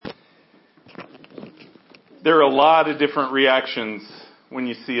There are a lot of different reactions when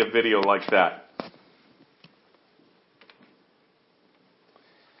you see a video like that.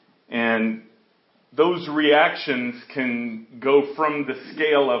 And those reactions can go from the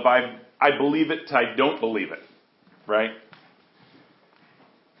scale of I believe it to I don't believe it, right?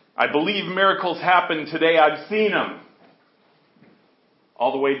 I believe miracles happen today. I've seen them.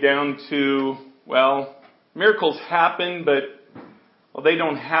 All the way down to, well, miracles happen, but they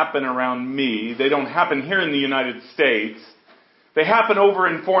don't happen around me. They don't happen here in the United States. They happen over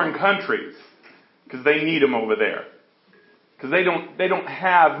in foreign countries because they need them over there. Because they don't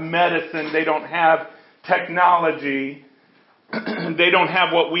have medicine. They don't have technology. They don't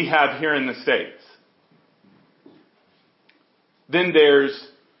have what we have here in the States. Then there's,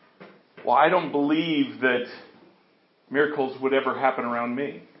 well, I don't believe that miracles would ever happen around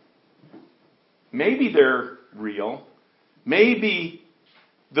me. Maybe they're real. Maybe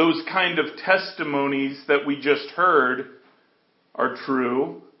those kind of testimonies that we just heard are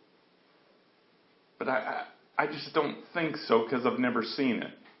true. But I just don't think so because I've never seen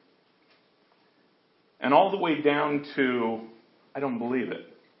it. And all the way down to, I don't believe it.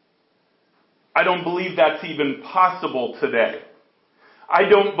 I don't believe that's even possible today. I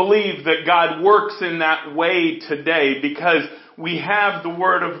don't believe that God works in that way today because we have the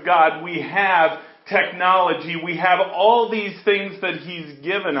Word of God, we have technology, we have all these things that He's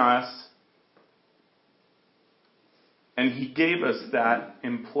given us, and He gave us that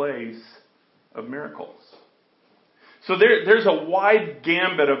in place of miracles. So there's a wide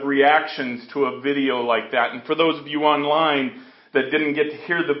gambit of reactions to a video like that. And for those of you online that didn't get to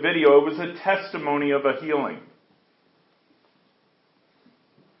hear the video, it was a testimony of a healing.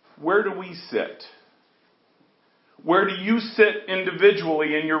 Where do we sit? Where do you sit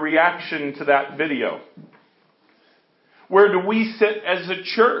individually in your reaction to that video? Where do we sit as a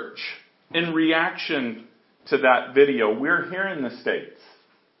church in reaction to that video? We're here in the States.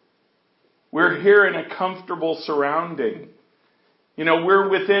 We're here in a comfortable surrounding. We're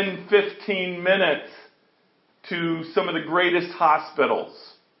within 15 minutes to some of the greatest hospitals,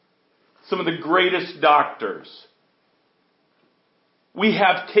 some of the greatest doctors. We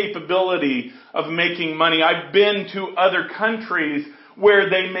have capability of making money. I've been to other countries where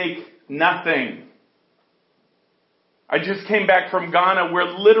they make nothing. I just came back from Ghana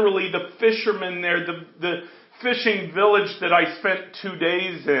where literally the fishermen there, the fishing village that I spent 2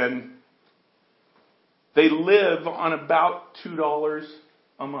 days in, they live on about $2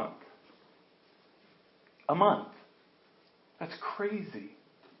 a month. A month. That's crazy.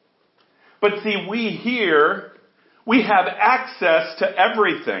 But see, we have access to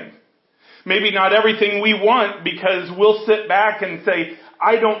everything. Maybe not everything we want because we'll sit back and say,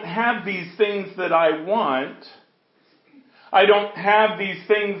 I don't have these things that I want. I don't have these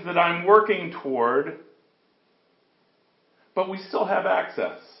things that I'm working toward. But we still have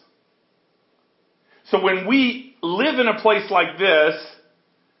access. So when we live in a place like this,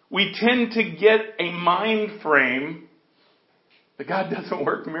 we tend to get a mind frame that God doesn't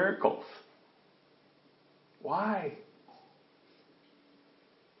work miracles. Why?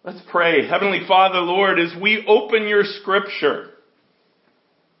 Let's pray. Heavenly Father, Lord, as we open your scripture,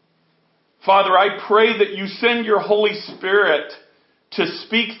 Father, I pray that you send your Holy Spirit to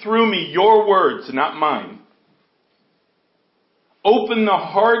speak through me your words, not mine. Open the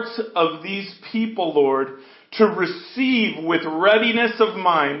hearts of these people, Lord, to receive with readiness of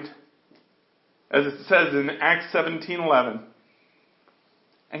mind, as it says in Acts 17:11,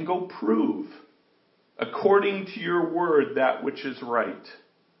 and go prove, according to your word, that which is right.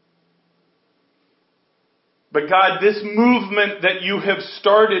 But God, this movement that you have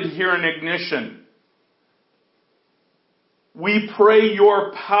started here in Ignition, we pray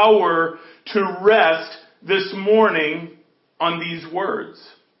your power to rest this morning on these words.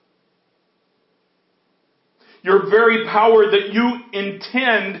 Your very power that you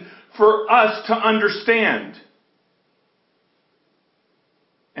intend for us to understand.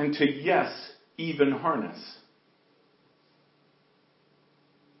 And to, yes, even harness.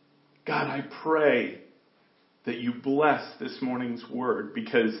 God, I pray that you bless this morning's word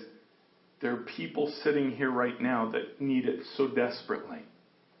because there are people sitting here right now that need it so desperately.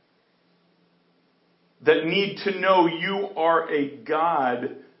 That need to know you are a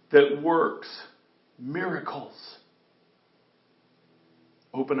God that works miracles.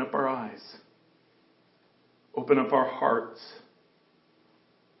 Open up our eyes. Open up our hearts.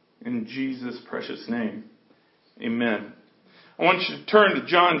 In Jesus' precious name, amen. I want you to turn to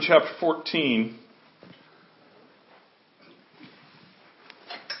John chapter 14.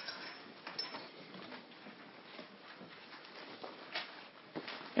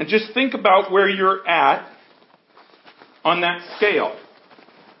 And just think about where you're at on that scale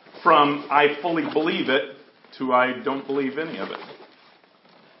from I fully believe it to I don't believe any of it.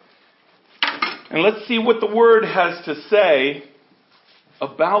 And let's see what the Word has to say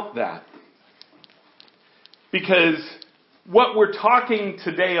about that. Because what we're talking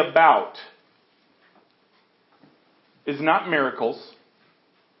today about is not miracles.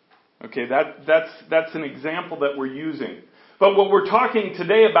 Okay, that's an example that we're using. But what we're talking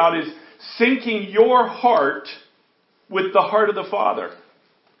today about is syncing your heart with the heart of the Father.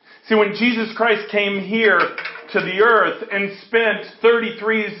 See, when Jesus Christ came here to the earth and spent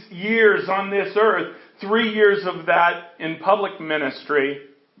 33 years on this earth, 3 years of that in public ministry,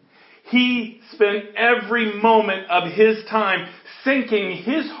 He spent every moment of His time syncing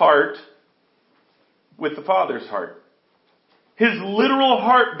His heart with the Father's heart. His literal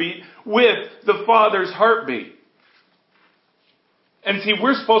heartbeat with the Father's heartbeat. And see,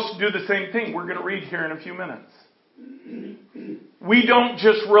 we're supposed to do the same thing. We're going to read here in a few minutes. We don't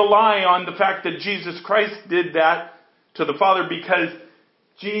just rely on the fact that Jesus Christ did that to the Father, because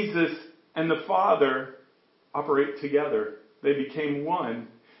Jesus and the Father operate together. They became one.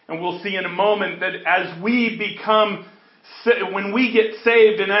 And we'll see in a moment that as we become, when we get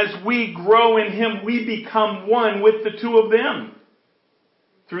saved and as we grow in Him, we become one with the two of them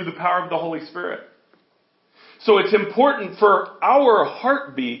through the power of the Holy Spirit. So it's important for our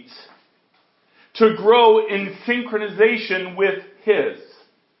heartbeats to grow in synchronization with His.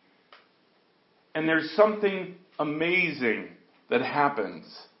 And there's something amazing that happens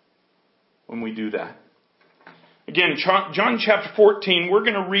when we do that. Again, John chapter 14, we're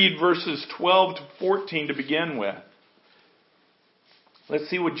going to read verses 12 to 14 to begin with. Let's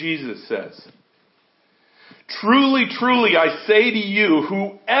see what Jesus says. Truly, truly, I say to you,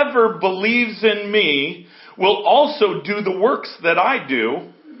 whoever believes in me will also do the works that I do,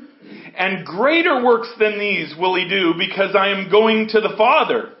 and greater works than these will he do, because I am going to the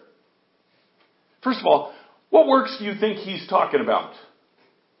Father. First of all, what works do you think he's talking about?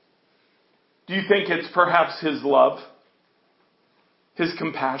 Do you think it's perhaps his love? His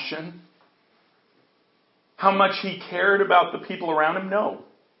compassion? How much he cared about the people around him? No.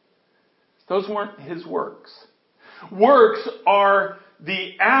 Those weren't his works. Works are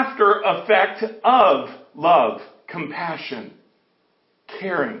the after effect of love, compassion,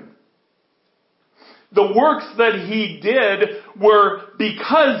 caring. The works that he did were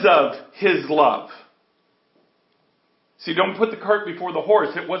because of his love. See, don't put the cart before the horse.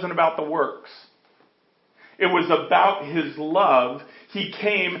 It wasn't about the works. It was about his love. He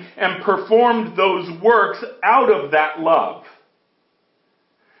came and performed those works out of that love.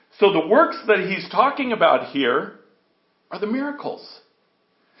 So the works that he's talking about here are the miracles,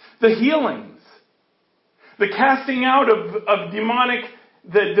 the healings, the casting out of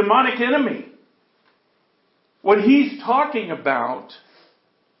the demonic enemy. What he's talking about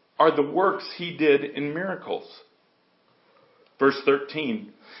are the works he did in miracles. Verse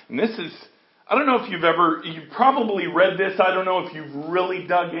 13. And this is, I don't know if you've probably read this. I don't know if you've really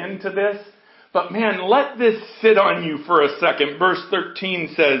dug into this. But man, let this sit on you for a second. Verse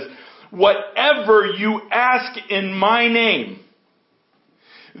 13 says, whatever you ask in my name,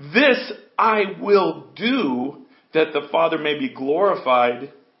 this I will do, that the Father may be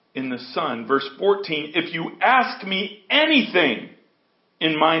glorified in the Son. Verse 14, if you ask me anything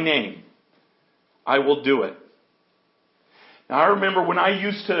in my name, I will do it. Now I remember when I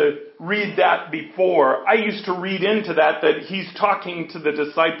used to read that before, I used to read into that he's talking to the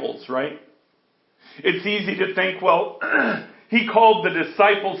disciples, right? It's easy to think, well, he called the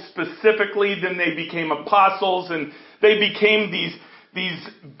disciples specifically, then they became apostles, and they became these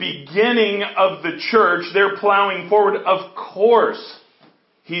beginning of the church. They're plowing forward. Of course,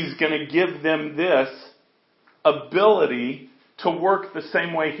 he's going to give them this ability to work the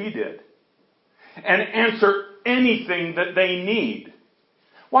same way he did and answer anything that they need.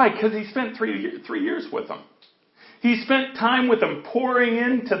 Why? Because he spent 3 years with them. He spent time with them, pouring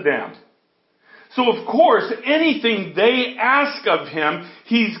into them. So of course, anything they ask of him,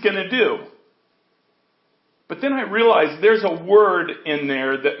 he's going to do. But then I realized there's a word in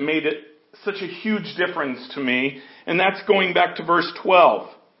there that made it such a huge difference to me, and that's going back to verse 12.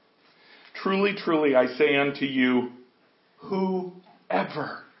 Truly, truly, I say unto you,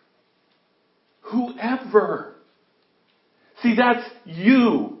 whoever. Whoever. See, that's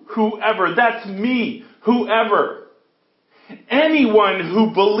you, whoever. That's me, whoever. Anyone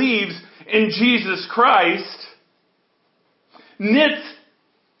who believes in Jesus Christ knits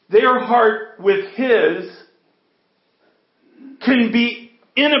their heart with his can be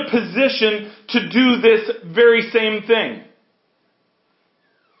in a position to do this very same thing.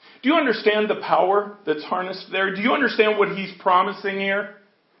 Do you understand the power that's harnessed there? Do you understand what he's promising here?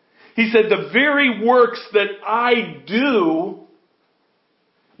 He said, the very works that I do,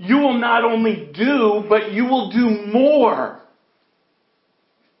 you will not only do, but you will do more.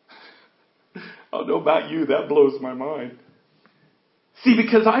 I don't know about you, that blows my mind. See,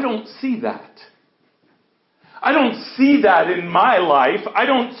 because I don't see that. I don't see that in my life. I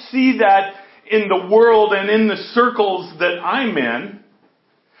don't see that in the world and in the circles that I'm in.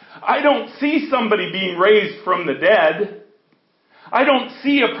 I don't see somebody being raised from the dead. I don't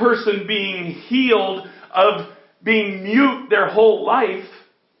see a person being healed of being mute their whole life,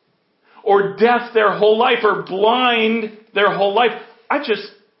 or deaf their whole life, or blind their whole life. I just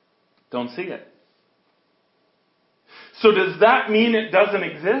don't see it. So does that mean it doesn't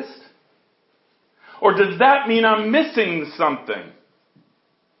exist? Or does that mean I'm missing something?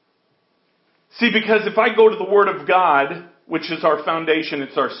 See, because if I go to the Word of God, which is our foundation,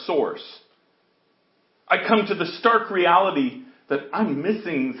 it's our source, I come to the stark reality that I'm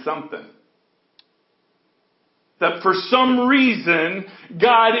missing something. That for some reason,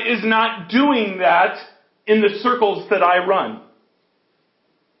 God is not doing that in the circles that I run.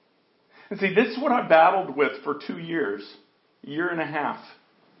 And see, this is what I battled with for 2 years, a year and a half.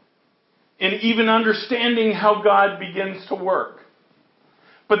 In even understanding how God begins to work.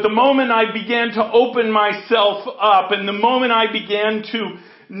 But the moment I began to open myself up, and the moment I began to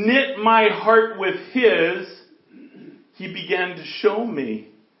knit my heart with His, He began to show me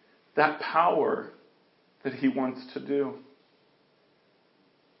that power that He wants to do.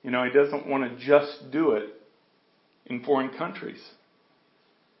 You know, He doesn't want to just do it in foreign countries.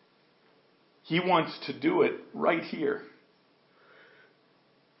 He wants to do it right here.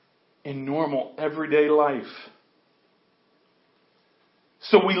 In normal, everyday life.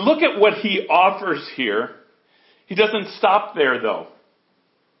 So we look at what He offers here. He doesn't stop there, though.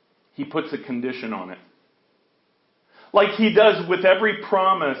 He puts a condition on it. Like He does with every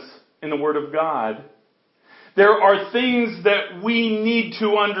promise in the Word of God. There are things that we need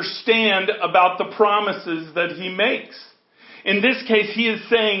to understand about the promises that He makes. In this case, He is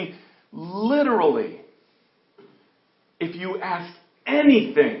saying, literally, if you ask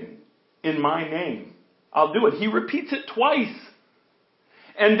anything in my name, I'll do it. He repeats it twice.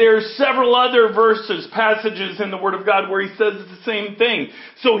 And there's several other passages in the Word of God where He says the same thing.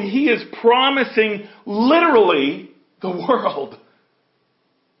 So He is promising literally the world.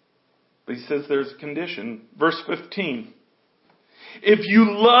 But He says there's a condition. Verse 15. If you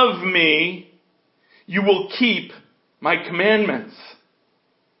love me, you will keep my commandments.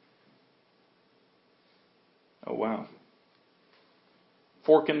 Oh, wow.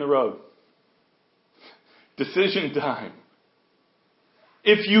 Fork in the road. Decision time.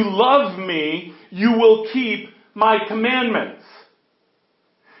 If you love me, you will keep my commandments.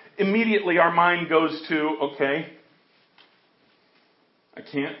 Immediately our mind goes to, okay, I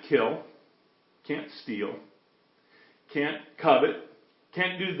can't kill, can't steal, can't covet,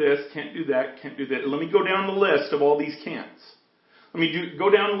 can't do this, can't do that, can't do that. Let me go down the list of all these can'ts. Go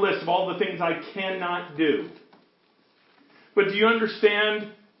down the list of all the things I cannot do. But do you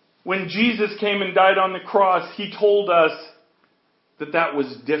understand? When Jesus came and died on the cross, He told us that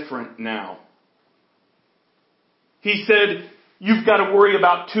was different now. He said, you've got to worry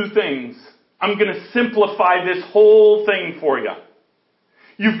about 2 things. I'm going to simplify this whole thing for you.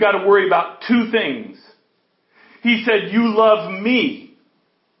 You've got to worry about 2 things. He said, you love me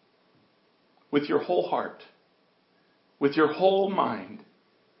with your whole heart, with your whole mind,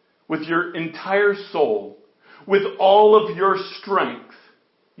 with your entire soul, with all of your strength.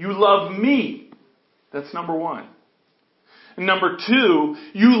 You love me. That's number 1. And number 2,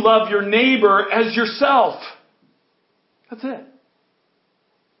 you love your neighbor as yourself. That's it.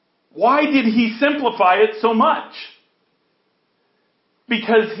 Why did He simplify it so much?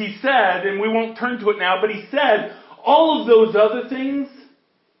 Because He said, and we won't turn to it now, but He said, all of those other things,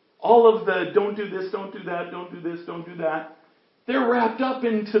 all of the don't do this, don't do that, don't do this, don't do that, they're wrapped up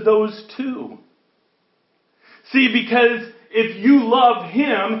into those 2. See, because if you love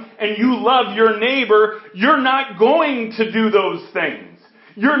Him and you love your neighbor, you're not going to do those things.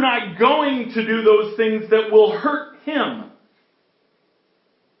 You're not going to do those things that will hurt Him.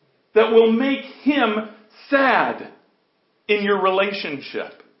 That will make Him sad in your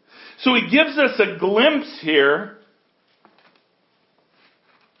relationship. So He gives us a glimpse here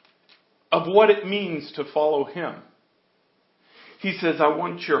of what it means to follow Him. He says, I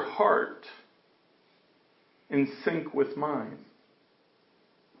want your heart in sync with mine.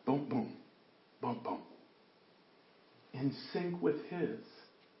 Boom, boom, boom, boom. In sync with His.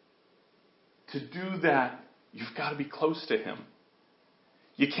 To do that, you've got to be close to Him.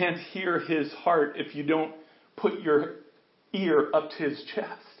 You can't hear His heart if you don't put your ear up to His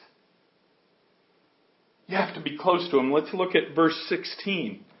chest. You have to be close to Him. Let's look at verse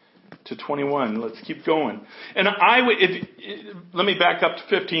 16 to 21. Let's keep going. And let me back up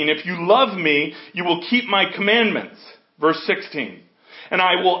to 15. If you love me, you will keep my commandments. Verse 16. And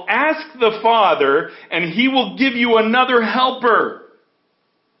I will ask the Father, and He will give you another helper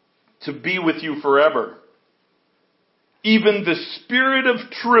to be with you forever. Even the Spirit of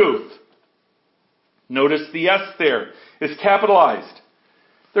truth. Notice the S there is capitalized.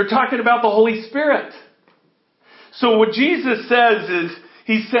 They're talking about the Holy Spirit. So what Jesus says is,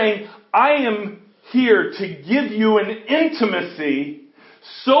 He's saying, I am here to give you an intimacy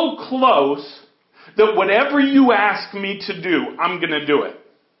so close that whatever you ask me to do, I'm going to do it.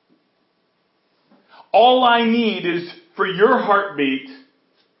 All I need is for your heartbeat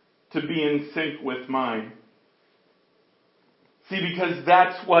to be in sync with mine. See, because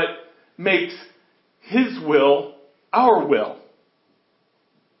that's what makes His will our will.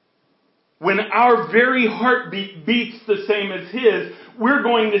 When our very heartbeat beats the same as His, we're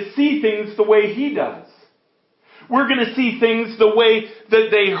going to see things the way He does. We're going to see things the way that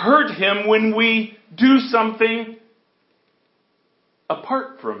they hurt Him when we do something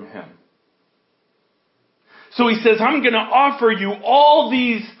apart from Him. So He says, I'm going to offer you all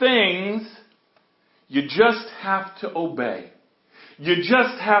these things. You just have to obey. You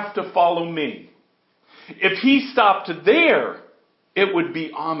just have to follow me. If He stopped there, it would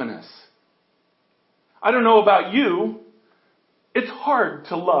be ominous. I don't know about you. It's hard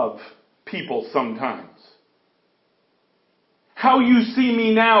to love people sometimes. How you see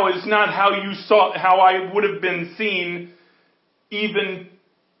me now is not how I would have been seen even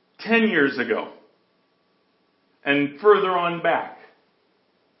 10 years ago and further on back.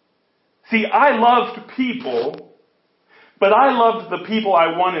 See, I loved people, but I loved the people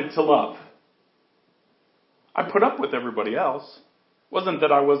I wanted to love. I put up with everybody else. It wasn't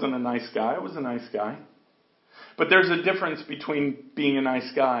that I wasn't a nice guy. I was a nice guy. But there's a difference between being a nice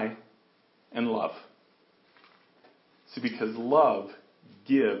guy and love. See, because love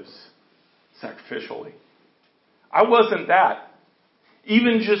gives sacrificially. I wasn't that.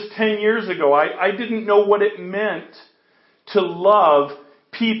 Even just 10 years ago, I didn't know what it meant to love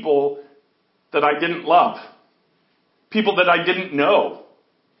people that I didn't love. People that I didn't know.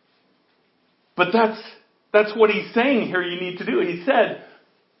 But that's what He's saying here you need to do. He said,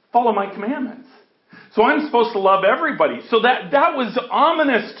 follow my commandments. So I'm supposed to love everybody. So that was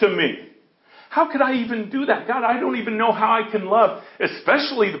ominous to me. How could I even do that? God, I don't even know how I can love,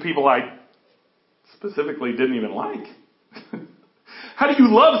 especially the people I specifically didn't even like. How do you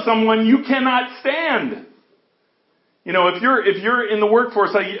love someone you cannot stand? You know, if you're in the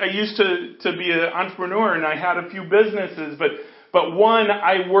workforce, I used to be an entrepreneur and I had a few businesses, but one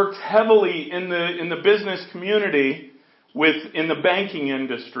I worked heavily in the business community in the banking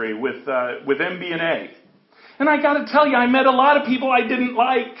industry with MBNA. And I got to tell you, I met a lot of people I didn't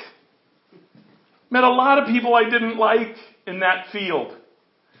like. Met a lot of people I didn't like in that field.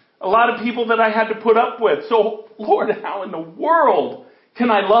 A lot of people that I had to put up with. So, Lord, how in the world can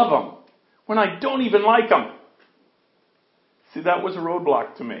I love them when I don't even like them? See, that was a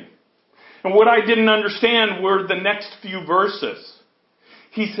roadblock to me. And what I didn't understand were the next few verses.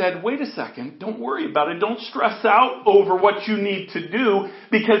 He said, wait a second, don't worry about it. Don't stress out over what you need to do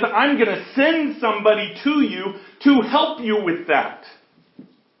because I'm going to send somebody to you to help you with that.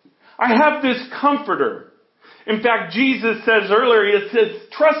 I have this comforter. In fact, Jesus says earlier, He says,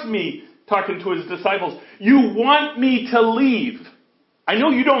 trust me, talking to His disciples, you want me to leave. I know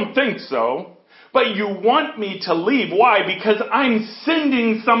you don't think so, but you want me to leave. Why? Because I'm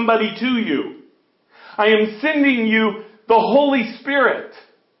sending somebody to you. I am sending you the Holy Spirit.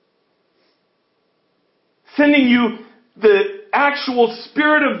 Sending you the actual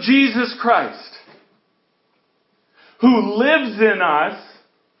Spirit of Jesus Christ, who lives in us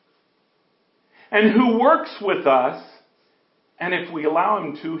and who works with us. And if we allow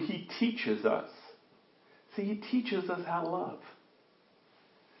Him to, He teaches us. See, He teaches us how to love.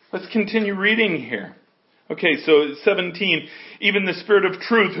 Let's continue reading here. Okay, so 17. Even the Spirit of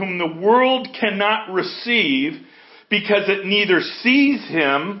truth, whom the world cannot receive, because it neither sees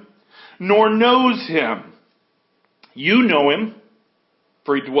Him nor knows Him. You know Him,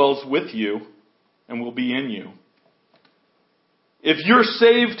 for He dwells with you and will be in you. If you're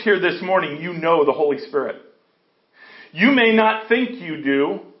saved here this morning, you know the Holy Spirit. You may not think you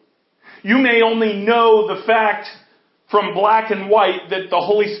do. You may only know the fact from black and white that the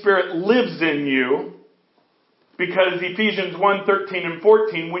Holy Spirit lives in you. Because Ephesians 1:13 and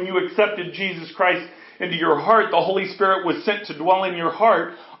 14, when you accepted Jesus Christ into your heart. The Holy Spirit was sent to dwell in your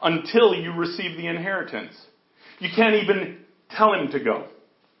heart until you receive the inheritance. You can't even tell Him to go.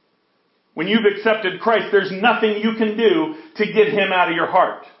 When you've accepted Christ, there's nothing you can do to get Him out of your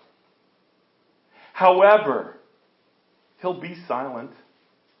heart. However, He'll be silent.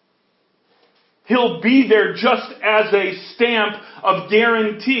 He'll be there just as a stamp of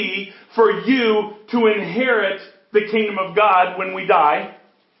guarantee for you to inherit the kingdom of God when we die.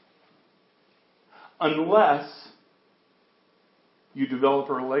 Unless you develop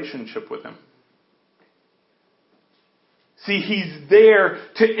a relationship with Him. See, He's there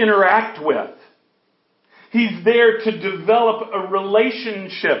to interact with. He's there to develop a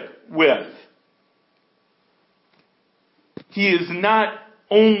relationship with. He is not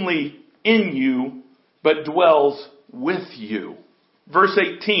only in you, but dwells with you. Verse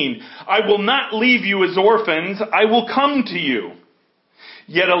 18, I will not leave you as orphans, I will come to you.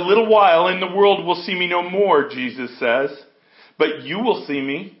 Yet a little while and the world will see me no more, Jesus says. But you will see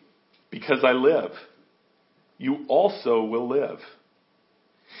me because I live. You also will live.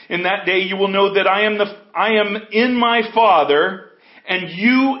 In that day you will know that I am in my Father, and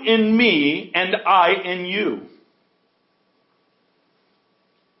you in me, and I in you.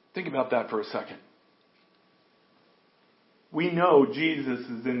 Think about that for a second. We know Jesus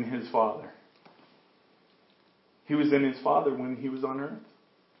is in His Father. He was in His Father when He was on earth.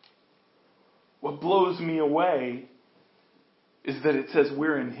 What blows me away is that it says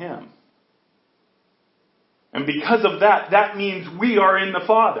we're in Him. And because of that, that means we are in the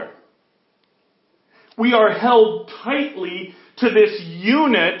Father. We are held tightly to this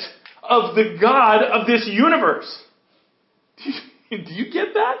unit of the God of this universe. Do you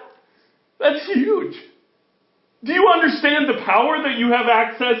get that? That's huge. Do you understand the power that you have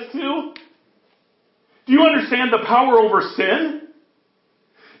access to? Do you understand the power over sin?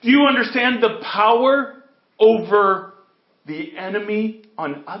 Do you understand the power over the enemy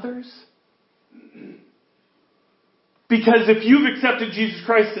on others? Because if you've accepted Jesus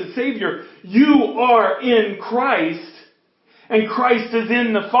Christ as Savior, you are in Christ, and Christ is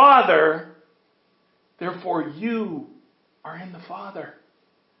in the Father. Therefore, you are in the Father.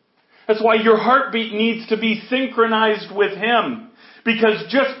 That's why your heartbeat needs to be synchronized with Him. Because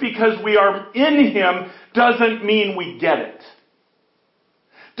just because we are in Him doesn't mean we get it.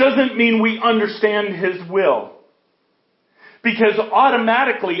 Doesn't mean we understand His will. Because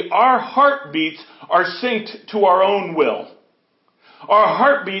automatically our heartbeats are synced to our own will. Our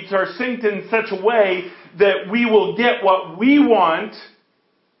heartbeats are synced in such a way that we will get what we want.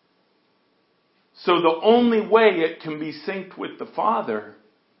 So the only way it can be synced with the Father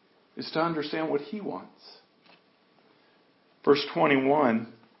is to understand what He wants. Verse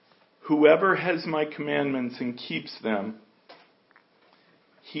 21, whoever has my commandments and keeps them,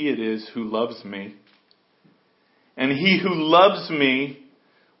 he it is who loves me. And he who loves me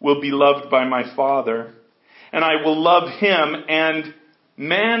will be loved by my Father. And I will love him and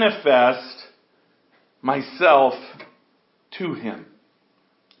manifest myself to him.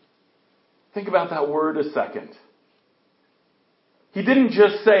 Think about that word a second. He didn't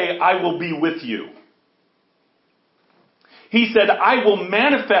just say, I will be with you. He said, I will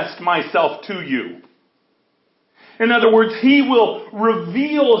manifest myself to you. In other words, He will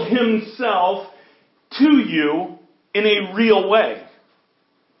reveal Himself to you in a real way.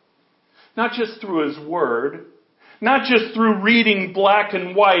 Not just through His Word, not just through reading black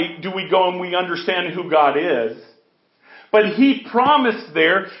and white do we go and we understand who God is, but He promised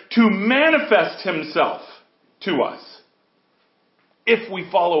there to manifest Himself to us if we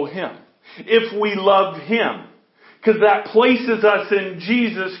follow Him, if we love Him. Because that places us in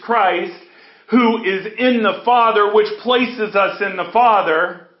Jesus Christ, who is in the Father, which places us in the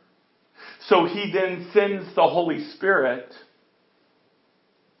Father. So He then sends the Holy Spirit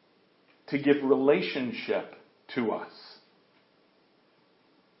to give relationship to us.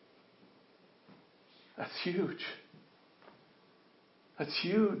 That's huge. That's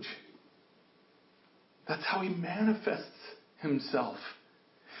huge. That's how He manifests Himself.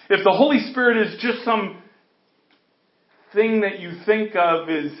 If the Holy Spirit is just some thing that you think of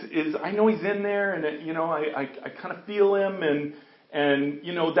is I know He's in there and I kind of feel Him and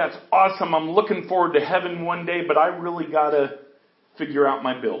that's awesome. I'm looking forward to heaven one day, but I really got to figure out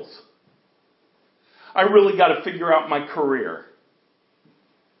my bills. I really got to figure out my career.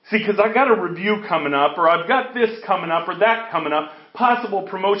 See, because I got a review coming up, or I've got this coming up, or that coming up, possible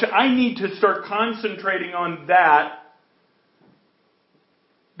promotion. I need to start concentrating on that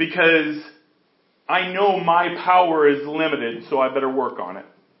because I know my power is limited, so I better work on it.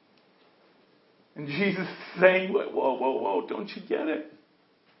 And Jesus is saying, whoa, don't you get it?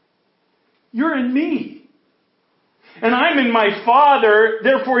 You're in me. And I'm in my Father,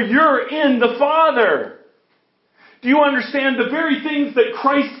 therefore you're in the Father. Do you understand? The very things that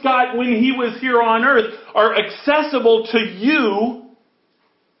Christ got when He was here on earth are accessible to you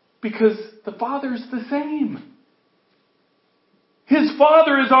because the Father's the same. His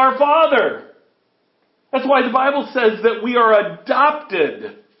Father is our Father. That's why the Bible says that we are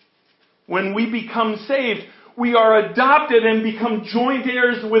adopted when we become saved. We are adopted and become joint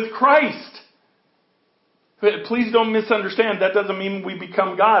heirs with Christ. Please don't misunderstand. That doesn't mean we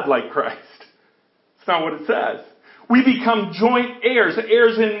become God like Christ. That's not what it says. We become joint heirs.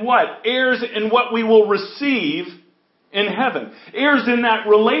 Heirs in what? Heirs in what we will receive in heaven. Heirs in that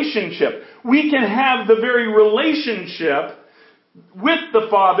relationship. We can have the very relationship with the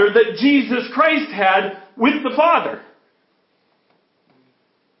Father that Jesus Christ had with the Father.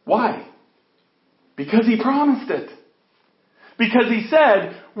 Why? Because He promised it. Because He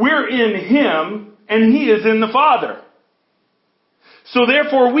said, we're in Him and He is in the Father. So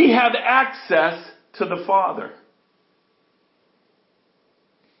therefore we have access to the Father.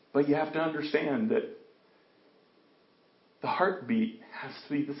 But you have to understand that the heartbeat has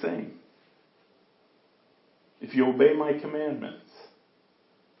to be the same. If you obey my commandments,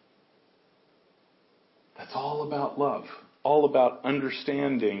 that's all about love. All about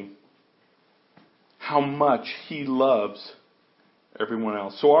understanding how much He loves everyone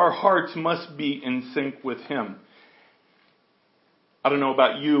else. So our hearts must be in sync with Him. I don't know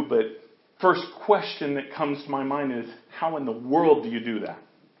about you, but first question that comes to my mind is, how in the world do you do that?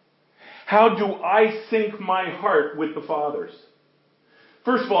 How do I sync my heart with the Father's?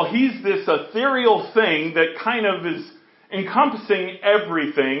 First of all, He's this ethereal thing that kind of is encompassing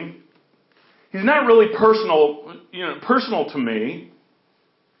everything. He's not really personal to me,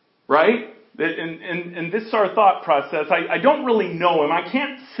 right? And this is our thought process. I don't really know Him. I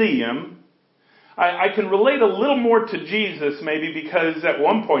can't see Him. I can relate a little more to Jesus maybe because at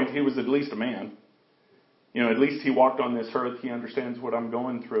one point He was at least a man. At least He walked on this earth. He understands what I'm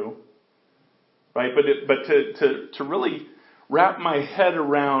going through. Right? But to really wrap my head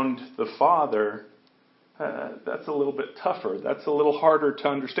around the Father, that's a little bit tougher. That's a little harder to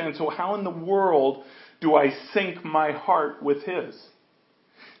understand. So how in the world do I sync my heart with His?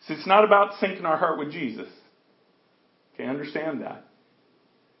 See, it's not about syncing our heart with Jesus. Okay, understand that.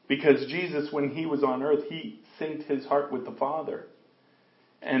 Because Jesus, when He was on earth, He synced His heart with the Father.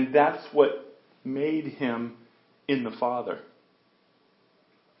 And that's what made Him in the Father.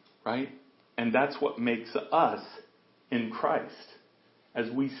 Right? And that's what makes us in Christ. As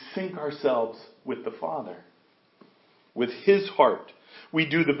we sync ourselves with the Father. With His heart. We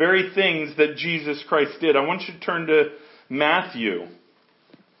do the very things that Jesus Christ did. I want you to turn to Matthew.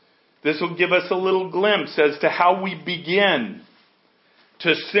 This will give us a little glimpse as to how we begin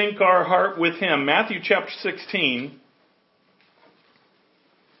to sync our heart with Him. Matthew chapter 16,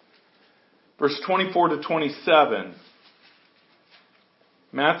 verse 24 to 27.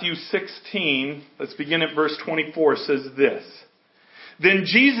 Matthew 16, let's begin at verse 24, says this. Then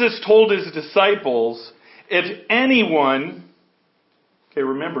Jesus told His disciples, if anyone, okay,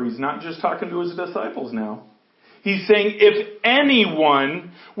 remember, He's not just talking to His disciples now. He's saying, if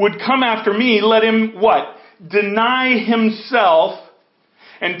anyone would come after me, let him what? Deny himself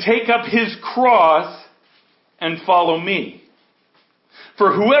and take up his cross and follow me.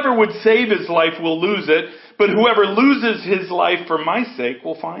 For whoever would save his life will lose it, but whoever loses his life for my sake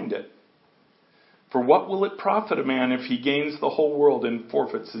will find it. For what will it profit a man if he gains the whole world and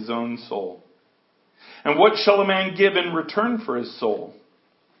forfeits his own soul? And what shall a man give in return for his soul?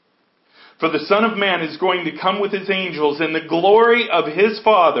 For the Son of Man is going to come with His angels in the glory of His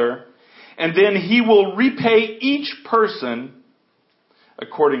Father, and then He will repay each person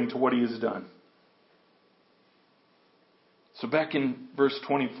according to what he has done. So back in verse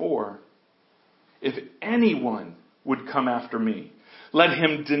 24, if anyone would come after me, let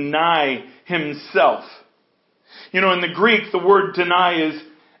him deny himself. In the Greek, the word deny is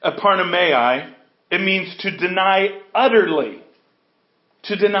aparnomai. It means to deny utterly.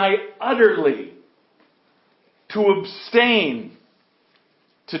 To deny utterly. To abstain.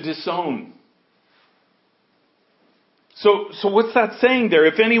 To disown. So what's that saying there?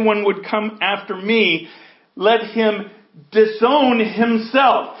 If anyone would come after me, let him disown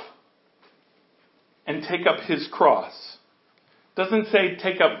himself and take up his cross. It doesn't say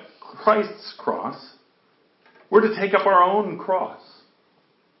take up Christ's cross. We're to take up our own cross.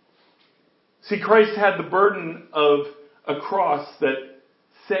 See, Christ had the burden of a cross that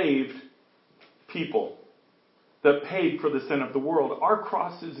saved people, that paid for the sin of the world. Our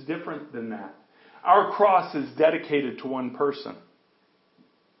cross is different than that. Our cross is dedicated to one person.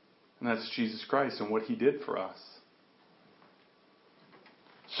 And that's Jesus Christ and what He did for us.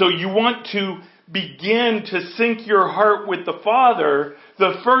 So you want to begin to sync your heart with the Father.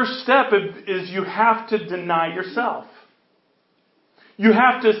 The first step is you have to deny yourself. You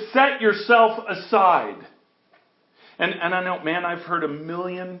have to set yourself aside. And I know, man, I've heard a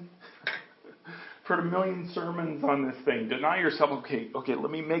million sermons on this thing. Deny yourself. Okay,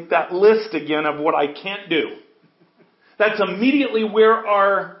 let me make that list again of what I can't do. That's immediately where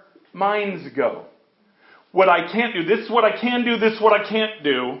our minds go. What I can't do. This is what I can do. This is what I can't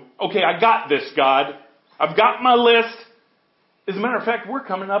do. Okay, I got this, God. I've got my list. As a matter of fact, we're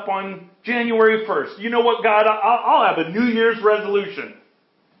coming up on January 1st. You know what, God? I'll have a New Year's resolution.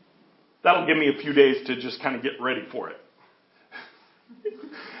 That'll give me a few days to just kind of get ready for it.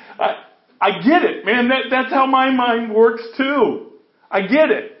 I get it, man. That's how my mind works too. I get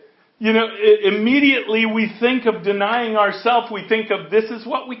it. You know, immediately we think of denying ourselves. We think of this is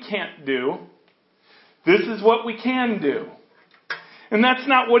what we can't do. This is what we can do. And that's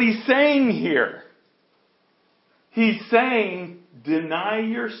not what he's saying here. He's saying, deny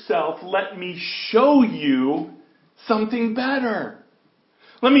yourself. Let me show you something better.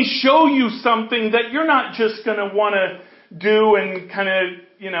 Let me show you something that you're not just going to want to do and kind of,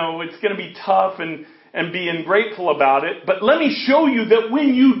 it's going to be tough and be ungrateful about it. But let me show you that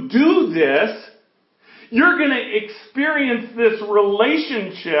when you do this, you're going to experience this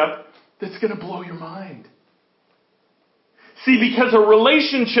relationship that's going to blow your mind. See, because a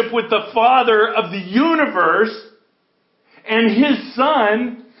relationship with the Father of the universe and His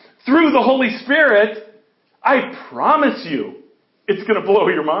Son through the Holy Spirit, I promise you, it's going to blow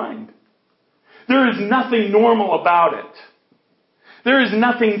your mind. There is nothing normal about it. There is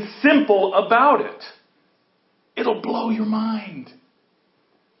nothing simple about it. It'll blow your mind.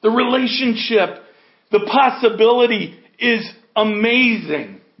 The relationship, the possibility is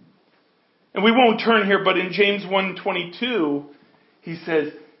amazing. And we won't turn here, but in James 1:22, he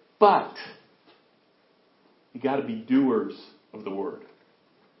says, but you got to be doers of the word,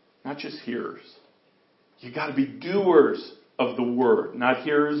 not just hearers. You got to be doers of the word, not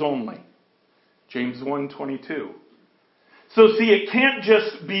hearers only. James 1:22. So see, it can't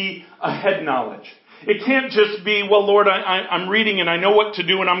just be a head knowledge. It can't just be, well, Lord, I'm reading and I know what to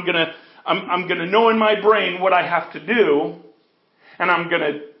do, and I'm gonna know in my brain what I have to do, and I'm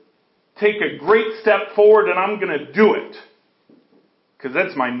gonna take a great step forward and I'm gonna do it. Because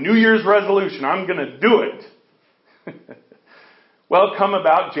that's my New Year's resolution. I'm gonna do it. Well, come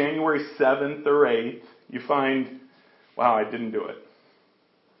about January 7th or 8th, you find, wow, I didn't do it.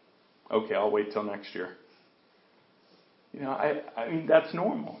 Okay, I'll wait till next year. I mean, that's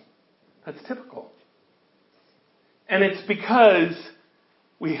normal. That's typical. And it's because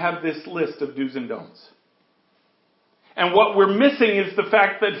we have this list of do's and don'ts. And what we're missing is the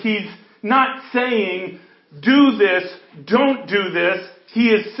fact that he's not saying, do this, don't do this. He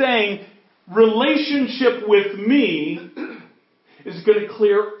is saying, relationship with me is going to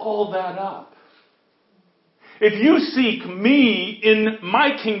clear all that up. If you seek me in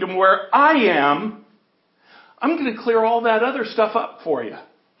my kingdom where I am, I'm going to clear all that other stuff up for you.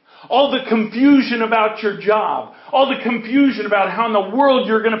 All the confusion about your job. All the confusion about how in the world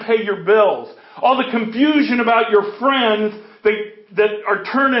you're going to pay your bills. All the confusion about your friends that are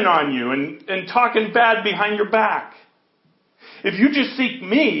turning on you and talking bad behind your back. If you just seek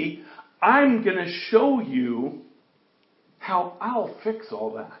me, I'm going to show you how I'll fix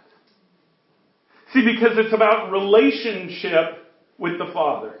all that. See, because it's about relationship with the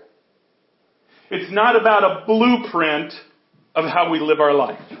Father. It's not about a blueprint of how we live our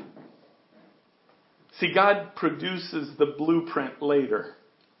life. See, God produces the blueprint later.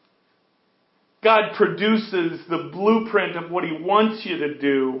 God produces the blueprint of what He wants you to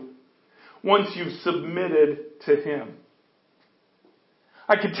do once you've submitted to Him.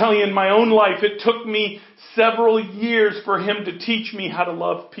 I could tell you in my own life, it took me several years for Him to teach me how to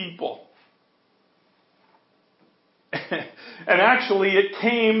love people. And actually, it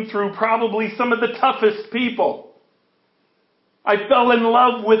came through probably some of the toughest people. I fell in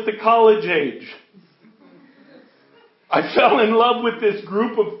love with the college age. I fell in love with this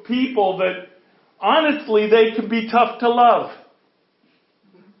group of people that, honestly, they could be tough to love.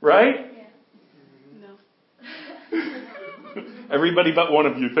 Right? Yeah. No. Everybody but one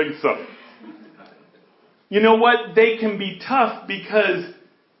of you thinks so. You know what? They can be tough because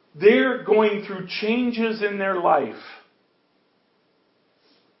they're going through changes in their life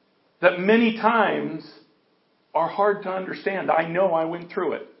that many times are hard to understand. I know I went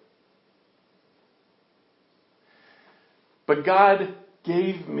through it. But God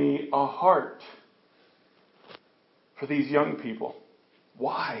gave me a heart for these young people.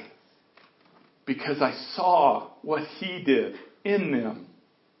 Why? because I saw what He did in them.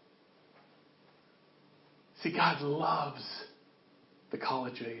 See, God loves the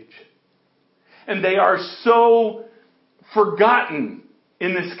college age. And they are so forgotten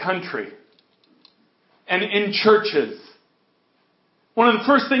in this country and in churches. One of the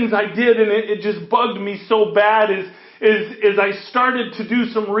first things I did, and it just bugged me so bad, is I started to do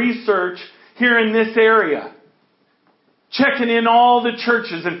some research here in this area. Checking in all the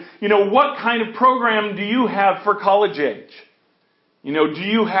churches and, what kind of program do you have for college age? Do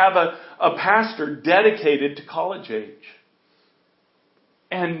you have a pastor dedicated to college age?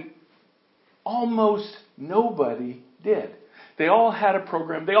 And almost nobody did. They all had a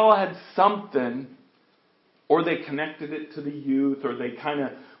program. They all had something, or they connected it to the youth, or they kind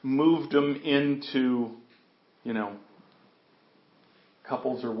of moved them into,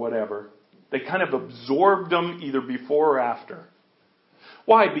 couples or whatever. They kind of absorbed them either before or after.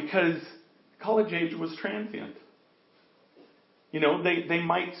 Why? Because college age was transient. They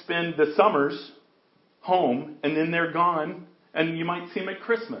might spend the summers home and then they're gone and you might see them at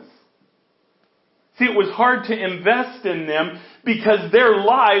Christmas. See, it was hard to invest in them because their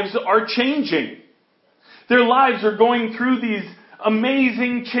lives are changing. Their lives are going through these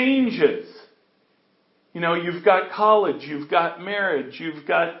amazing changes. You've got college, you've got marriage, you've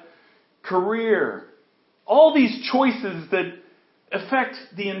got career. All these choices that affect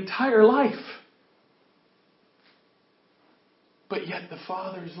the entire life. But yet the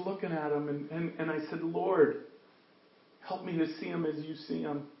Father's looking at them and I said, Lord, help me to see them as you see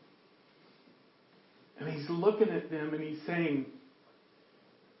them. And He's looking at them and He's saying,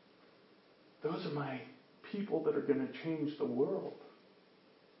 those are my people that are going to change the world.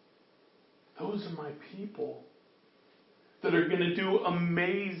 Those are my people that are going to do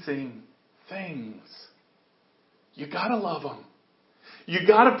amazing things. You got to love them. You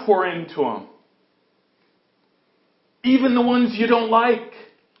got to pour into them. Even the ones you don't like.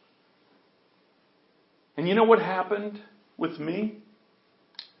 And you know what happened with me?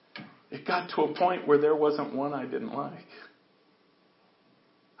 It got to a point where there wasn't one I didn't like.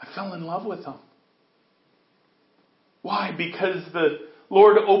 I fell in love with them. Why? Because the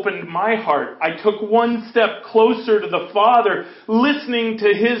Lord opened my heart. I took one step closer to the Father, listening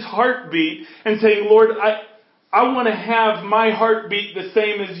to His heartbeat and saying, Lord, I want to have my heartbeat the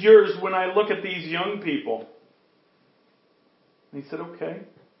same as yours when I look at these young people. And He said, okay.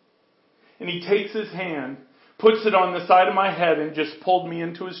 And He takes His hand, puts it on the side of my head and just pulled me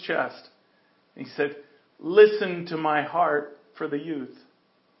into His chest. And He said, listen to my heart for the youth.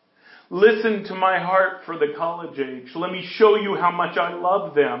 Listen to my heart for the college age. Let me show you how much I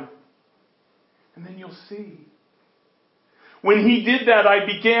love them. And then you'll see. When He did that, I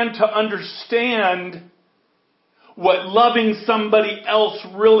began to understand what loving somebody else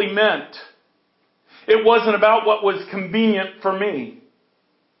really meant. It wasn't about what was convenient for me.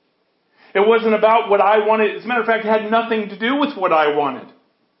 It wasn't about what I wanted. As a matter of fact, it had nothing to do with what I wanted.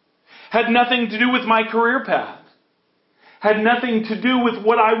 Had nothing to do with my career path. Had nothing to do with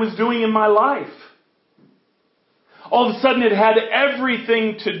what I was doing in my life. All of a sudden it had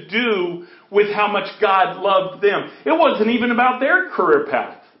everything to do with how much God loved them. It wasn't even about their career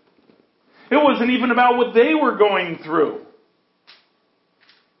path. It wasn't even about what they were going through.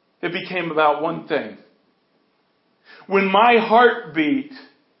 It became about one thing. When my heartbeat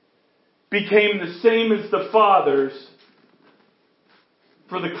became the same as the Father's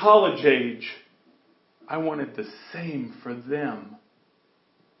for the college age, I wanted the same for them.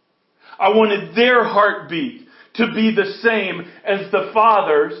 I wanted their heartbeat to be the same as the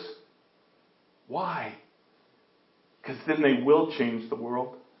Father's. Why? Because then they will change the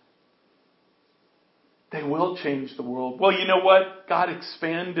world. They will change the world. Well, you know what? God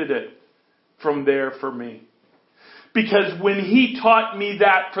expanded it from there for me. Because when He taught me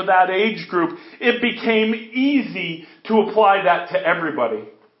that for that age group, it became easy to apply that to everybody.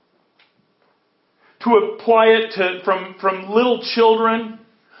 To apply it from little children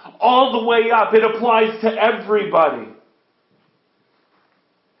all the way up. It applies to everybody.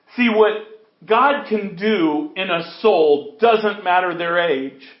 See, what God can do in a soul doesn't matter their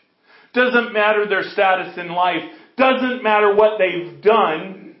age. Doesn't matter their status in life. Doesn't matter what they've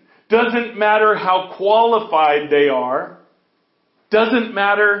done. Doesn't matter how qualified they are. Doesn't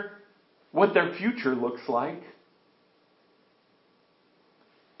matter what their future looks like.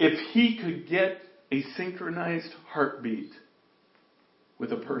 If He could get a synchronized heartbeat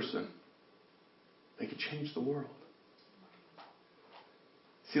with a person, they could change the world.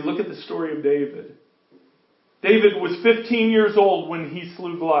 See, look at the story of David. David was 15 years old when he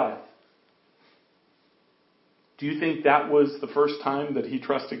slew Goliath. Do you think that was the first time that he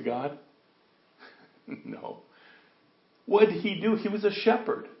trusted God? No. What did he do? He was a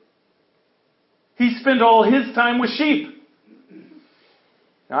shepherd. He spent all his time with sheep.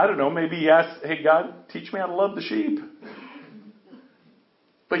 Now, I don't know, maybe he asked, hey, God, teach me how to love the sheep.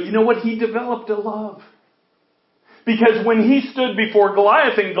 But you know what? He developed a love. Because when he stood before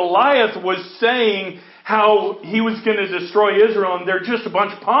Goliath, and Goliath was saying how he was going to destroy Israel, and they're just a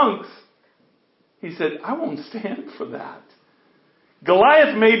bunch of punks, he said, I won't stand for that.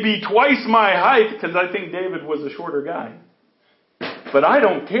 Goliath may be twice my height, because I think David was a shorter guy. But I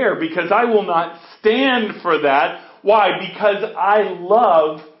don't care, because I will not stand for that. Why? Because I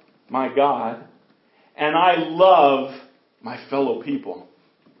love my God, and I love my fellow people.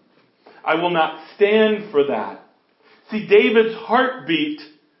 I will not stand for that. See, David's heartbeat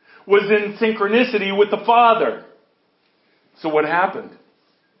was in synchronicity with the Father. So what happened?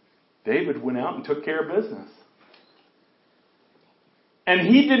 David went out and took care of business. And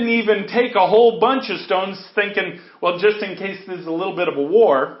he didn't even take a whole bunch of stones thinking, well, just in case there's a little bit of a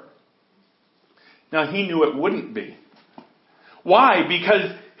war. Now, he knew it wouldn't be. Why?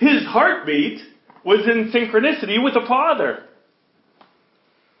 Because his heartbeat was in synchronicity with the Father.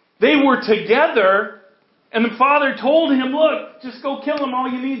 They were together, and the Father told him, look, just go kill him. All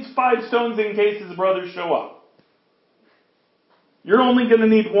you need is 5 stones in case his brothers show up. You're only going to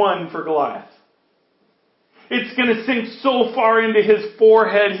need 1 for Goliath. It's going to sink so far into his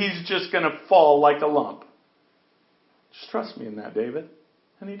forehead, he's just going to fall like a lump. Just trust me in that, David.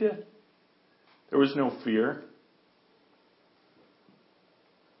 And he did. There was no fear.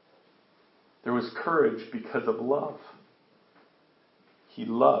 There was courage because of love. He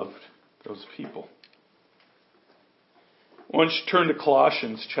loved those people. I want you to turn to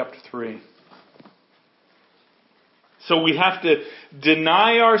Colossians chapter 3. So we have to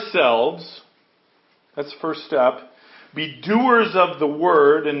deny ourselves. That's the first step. Be doers of the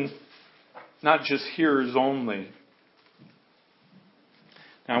word and not just hearers only.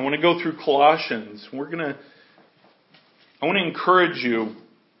 Now I want to go through Colossians. I want to encourage you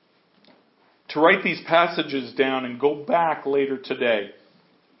to write these passages down and go back later today.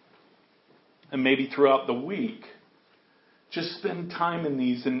 And maybe throughout the week. Just spend time in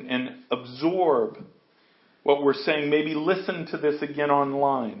these and absorb what we're saying. Maybe listen to this again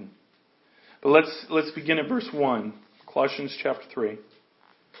online. But let's begin at verse 1. Colossians chapter 3.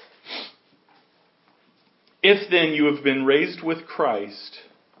 If then you have been raised with Christ,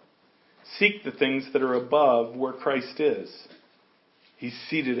 seek the things that are above where Christ is. He's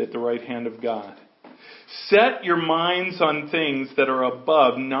seated at the right hand of God. Set your minds on things that are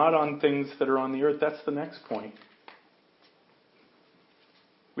above, not on things that are on the earth. That's the next point.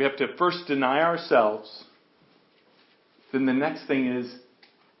 We have to first deny ourselves. Then the next thing is,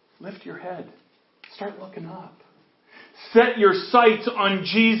 lift your head. Start looking up. Set your sights on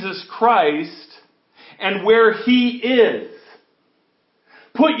Jesus Christ and where He is.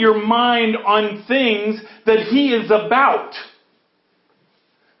 Put your mind on things that He is about.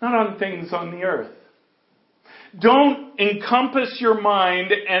 Not on things on the earth. Don't encompass your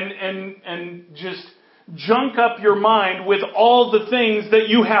mind and just junk up your mind with all the things that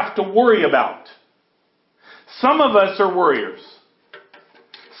you have to worry about. Some of us are worriers.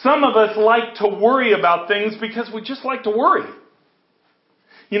 Some of us like to worry about things because we just like to worry.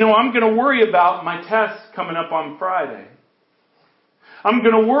 You know, I'm going to worry about my test coming up on Friday. I'm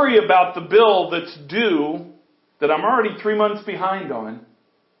going to worry about the bill that's due that I'm already 3 months behind on.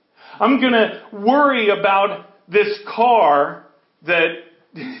 I'm going to worry about this car that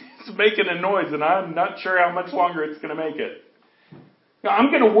is making a noise and I'm not sure how much longer it's going to make it.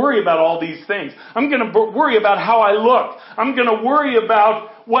 I'm going to worry about all these things. I'm going to worry about how I look. I'm going to worry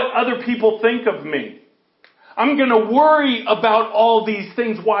about what other people think of me. I'm going to worry about all these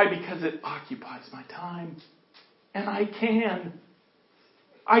things. Why? Because it occupies my time. And I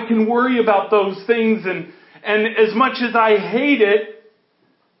can worry about those things, and as much as I hate it,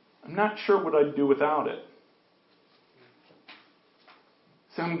 I'm not sure what I'd do without it.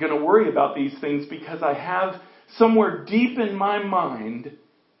 So I'm going to worry about these things because I have somewhere deep in my mind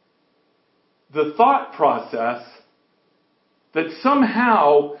the thought process that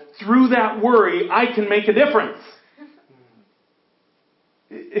somehow through that worry I can make a difference.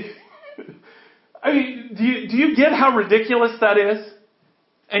 I mean, do you get how ridiculous that is?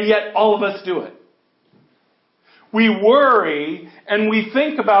 And yet all of us do it. We worry and we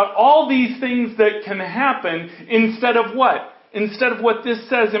think about all these things that can happen instead of what? Instead of what this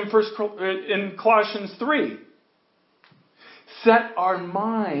says in Colossians 3. Set our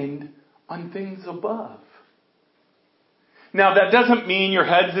mind on things above. Now that doesn't mean your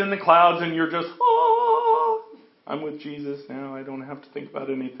head's in the clouds and you're just, I'm with Jesus now. I don't have to think about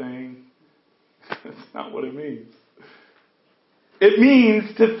anything. That's not what it means. It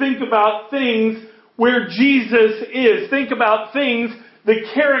means to think about things where Jesus is. Think about things, the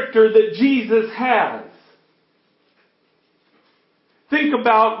character that Jesus has. Think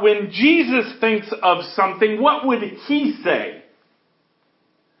about when Jesus thinks of something, what would He say?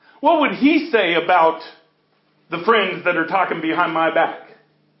 What would He say about the friends that are talking behind my back?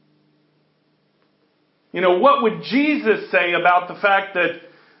 What would Jesus say about the fact that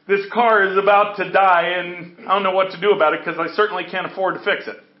this car is about to die and I don't know what to do about it because I certainly can't afford to fix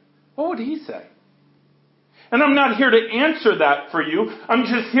it? What would He say? And I'm not here to answer that for you. I'm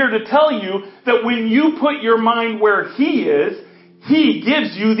just here to tell you that when you put your mind where He is, He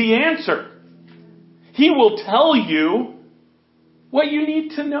gives you the answer. He will tell you what you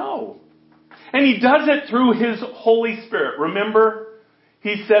need to know. And He does it through His Holy Spirit. Remember,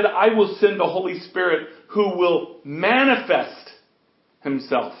 He said, I will send the Holy Spirit who will manifest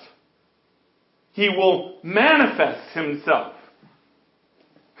Himself. He will manifest Himself.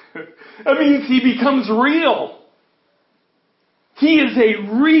 That means He becomes real. He is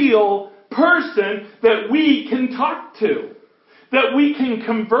a real person that we can talk to, that we can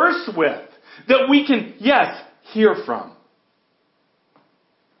converse with, that we can, yes, hear from.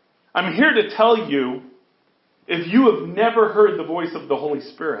 I'm here to tell you, if you have never heard the voice of the Holy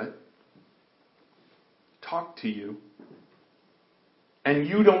Spirit talk to you, and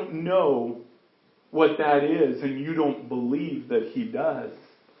you don't know what that is, and you don't believe that He does,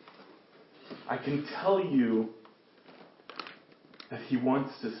 I can tell you that He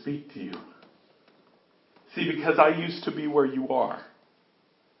wants to speak to you. See, because I used to be where you are.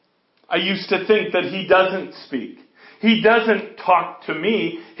 I used to think that He doesn't speak. He doesn't talk to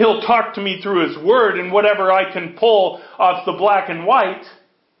me. He'll talk to me through His Word and whatever I can pull off the black and white.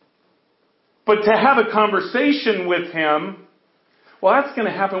 But to have a conversation with Him, well, that's going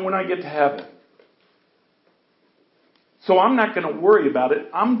to happen when I get to heaven. So I'm not going to worry about it.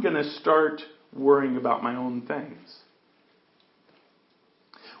 I'm going to start worrying about my own things.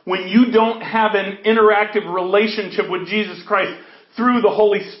 When you don't have an interactive relationship with Jesus Christ through the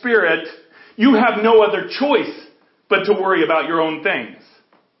Holy Spirit, you have no other choice but to worry about your own things.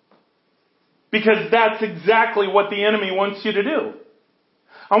 Because that's exactly what the enemy wants you to do.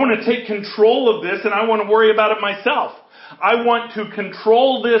 I want to take control of this and I want to worry about it myself. I want to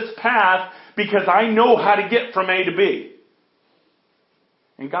control this path because I know how to get from A to B.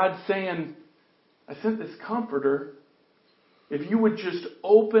 And God's saying, I sent this comforter. If you would just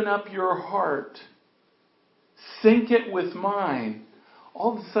open up your heart, sync it with mine,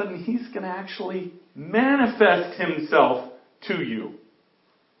 all of a sudden He's going to actually manifest Himself to you.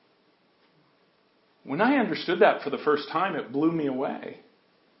 When I understood that for the first time, it blew me away.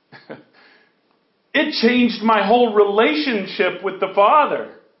 It changed my whole relationship with the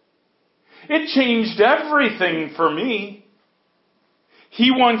Father. It changed everything for me. He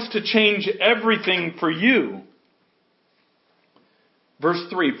wants to change everything for you. Verse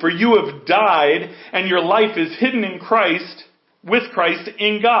 3, for you have died and your life is hidden in Christ, with Christ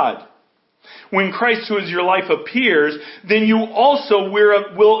in God. When Christ, who is your life, appears, then you also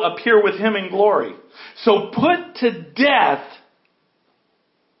will appear with Him in glory. So put to death,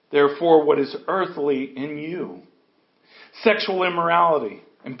 therefore, what is earthly in you. Sexual immorality,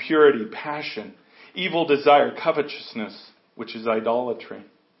 impurity, passion, evil desire, covetousness, which is idolatry.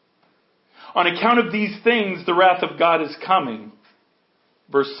 On account of these things, the wrath of God is coming.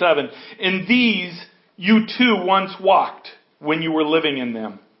 Verse 7, in these you too once walked when you were living in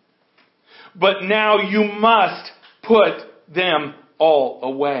them. But now you must put them all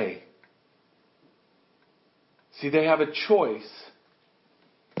away. See, they have a choice.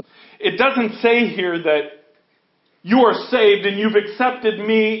 It doesn't say here that you are saved and you've accepted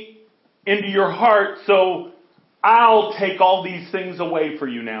me into your heart, so I'll take all these things away for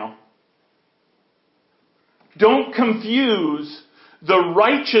you now. Don't confuse the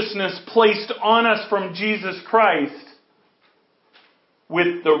righteousness placed on us from Jesus Christ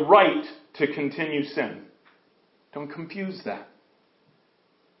with the right to continue sin. Don't confuse that.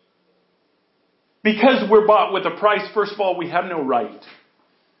 Because we're bought with a price, first of all, we have no right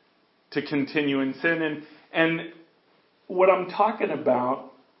to continue in sin. And what I'm talking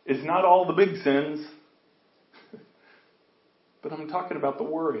about is not all the big sins, but I'm talking about the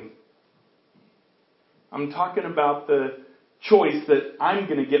worry. I'm talking about the choice that I'm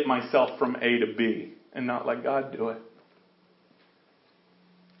going to get myself from A to B and not let God do it.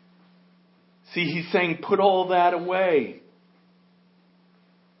 See, He's saying, put all that away.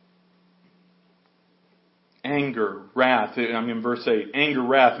 Anger, wrath, I'm in verse 8. Anger,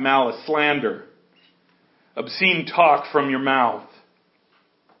 wrath, malice, slander, obscene talk from your mouth.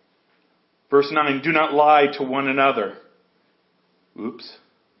 Verse 9, do not lie to one another. Oops.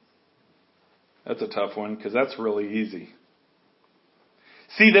 That's a tough one because that's really easy.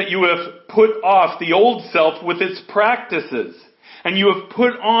 See that you have put off the old self with its practices, and you have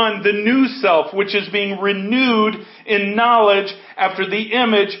put on the new self, which is being renewed in knowledge after the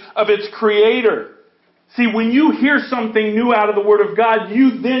image of its creator. See, when you hear something new out of the Word of God,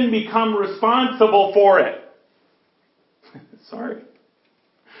 you then become responsible for it. Sorry.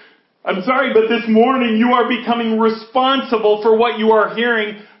 I'm sorry, but this morning you are becoming responsible for what you are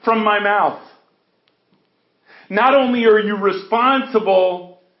hearing from my mouth. Not only are you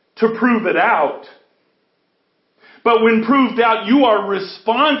responsible to prove it out, but when proved out, you are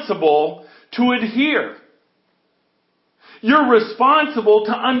responsible to adhere. You're responsible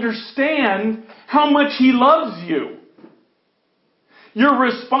to understand how much He loves you. You're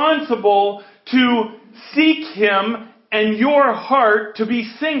responsible to seek Him and your heart to be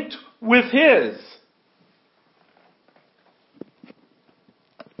synced with His.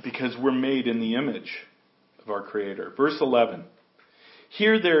 Because we're made in the image of our Creator. Verse 11.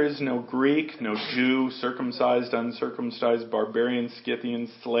 Here there is no Greek, no Jew, circumcised, uncircumcised, barbarian,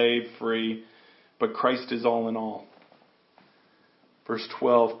 Scythian, slave, free, but Christ is all in all. Verse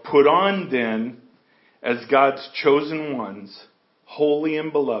 12. Put on then, as God's chosen ones, holy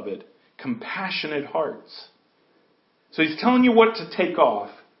and beloved, compassionate hearts. So He's telling you what to take off.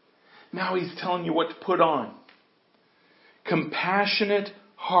 Now He's telling you what to put on. Compassionate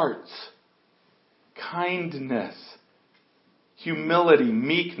hearts. Kindness. Humility.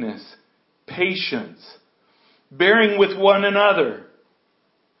 Meekness. Patience. Bearing with one another.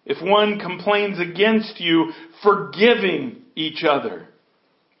 If one complains against you, forgiving each other.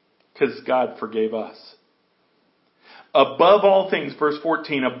 Because God forgave us. Above all things, verse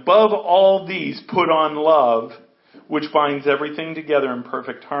 14, above all these put on love, which binds everything together in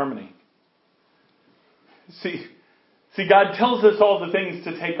perfect harmony. See, God tells us all the things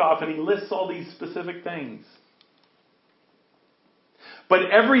to take off, and He lists all these specific things.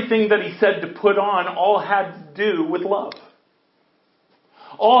 But everything that He said to put on all had to do with love.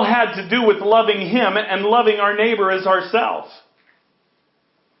 All had to do with loving Him and loving our neighbor as ourselves.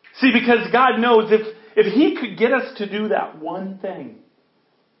 See, because God knows if He could get us to do that one thing,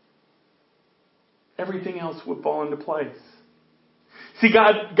 everything else would fall into place. See,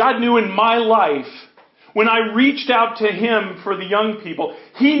 God knew in my life, when I reached out to Him for the young people,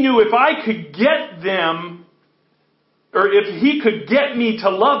 He knew if I could get them, or if He could get me to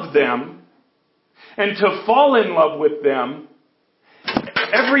love them, and to fall in love with them,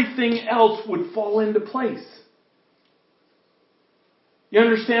 everything else would fall into place. You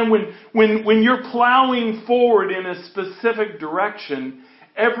understand, when you're plowing forward in a specific direction,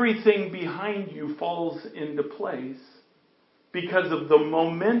 everything behind you falls into place because of the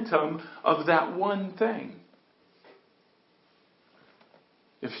momentum of that one thing.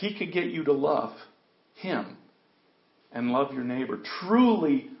 If He could get you to love Him and love your neighbor,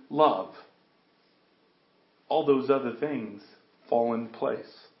 truly love, all those other things fall in place.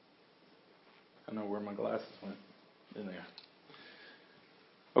 I don't know where my glasses went. In there.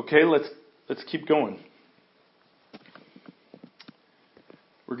 Okay, let's keep going.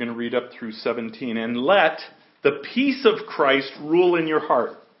 We're going to read up through 17. And let the peace of Christ rule in your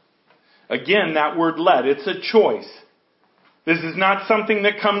heart. Again, that word let, it's a choice. This is not something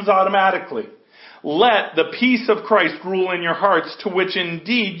that comes automatically. Let the peace of Christ rule in your hearts, to which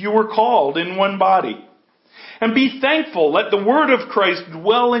indeed you were called in one body. And be thankful. Let the word of Christ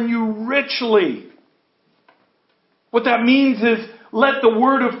dwell in you richly. What that means is, let the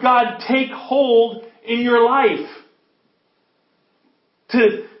Word of God take hold in your life.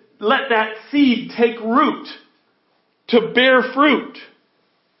 To let that seed take root. To bear fruit.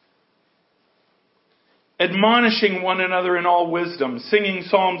 Admonishing one another in all wisdom. Singing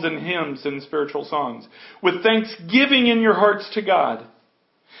psalms and hymns and spiritual songs. With thanksgiving in your hearts to God.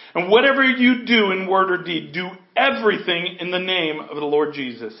 And whatever you do in word or deed, do everything in the name of the Lord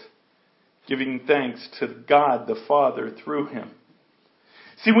Jesus. Giving thanks to God the Father through Him.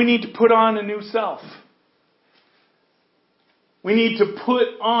 See, we need to put on a new self. We need to put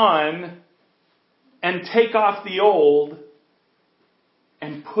on and take off the old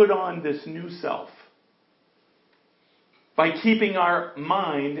and put on this new self. By keeping our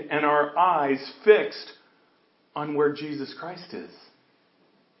mind and our eyes fixed on where Jesus Christ is.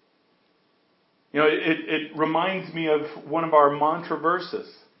 You know, it reminds me of one of our mantra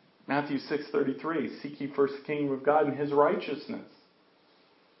verses. Matthew 6:33. Seek ye first the kingdom of God and His righteousness.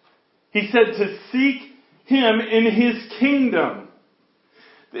 He said to seek Him in His kingdom.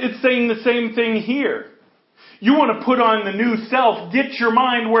 It's saying the same thing here. You want to put on the new self. Get your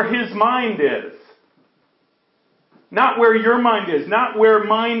mind where His mind is. Not where your mind is. Not where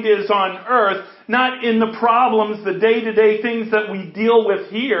mind is on earth. Not in the problems, the day-to-day things that we deal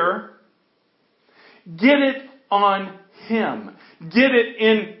with here. Get it on Him. Get it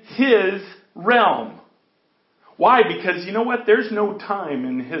in His realm. Why? Because you know what? There's no time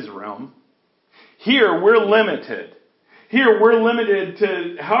in His realm. Here we're limited. Here we're limited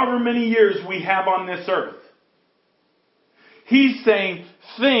to however many years we have on this earth. He's saying,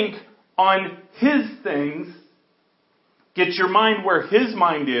 think on His things. Get your mind where His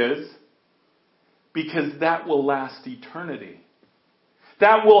mind is, because that will last eternity.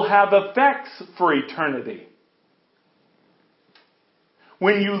 That will have effects for eternity.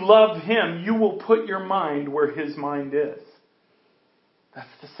 When you love Him, you will put your mind where His mind is. That's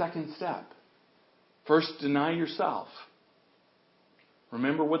the second step. First, deny yourself.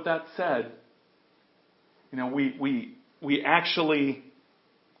 Remember what that said. We actually,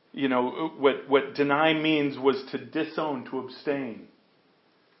 what deny means was to disown, to abstain,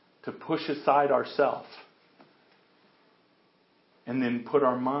 to push aside ourself, and then put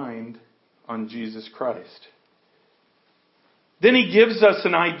our mind on Jesus Christ. Then he gives us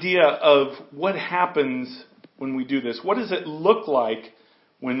an idea of what happens when we do this. What does it look like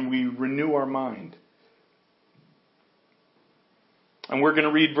when we renew our mind? And we're going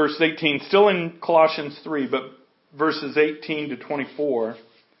to read verse 18, still in Colossians 3, but verses 18 to 24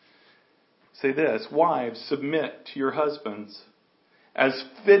 say this: Wives, submit to your husbands as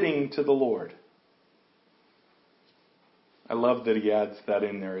fitting to the Lord. I love that he adds that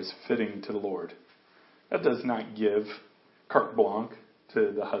in there, as fitting to the Lord. That does not give carte blanche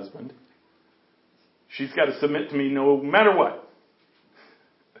to the husband. She's got to submit to me no matter what.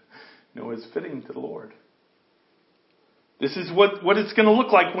 No, it's fitting to the Lord. This is what it's going to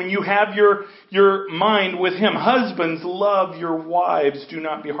look like when you have your mind with Him. Husbands, love your wives. Do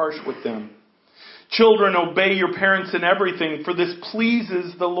not be harsh with them. Children, obey your parents in everything, for this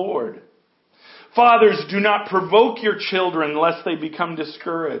pleases the Lord. Fathers, do not provoke your children, lest they become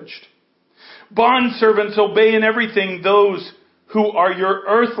discouraged. Bondservants, obey in everything those who are your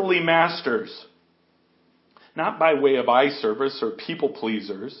earthly masters, not by way of eye service or people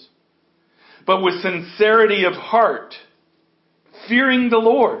pleasers, but with sincerity of heart, fearing the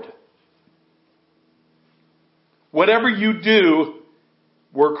Lord. Whatever you do,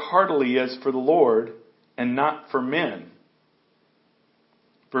 work heartily as for the Lord and not for men.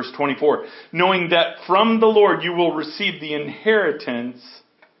 Verse 24, knowing that from the Lord you will receive the inheritance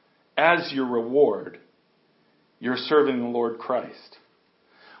as your reward. You're serving the Lord Christ.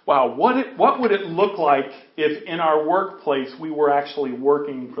 Wow, what would it look like if in our workplace we were actually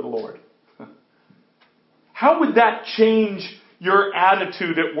working for the Lord? How would that change your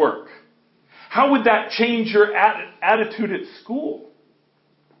attitude at work? How would that change your attitude at school?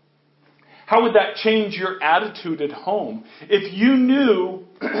 How would that change your attitude at home? If you knew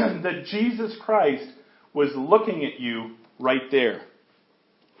that Jesus Christ was looking at you right there,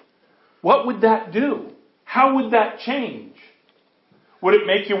 what would that do? How would that change? Would it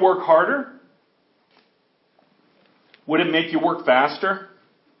make you work harder? Would it make you work faster?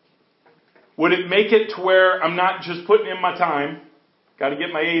 Would it make it to where I'm not just putting in my time, got to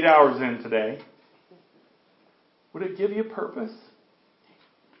get my 8 hours in today? Would it give you purpose?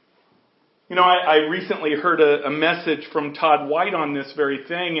 I recently heard a message from Todd White on this very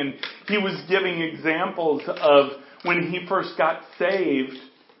thing, and he was giving examples of when he first got saved,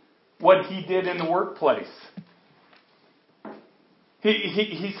 what he did in the workplace.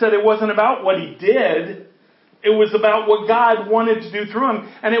 He said it wasn't about what he did. It was about what God wanted to do through him,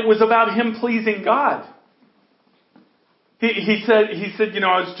 and it was about him pleasing God. He said,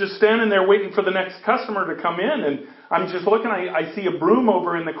 I was just standing there waiting for the next customer to come in, and I'm just looking, I see a broom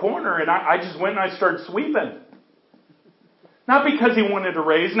over in the corner, and I just went and I started sweeping. Not because he wanted a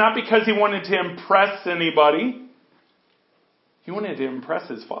raise, not because he wanted to impress anybody. He wanted to impress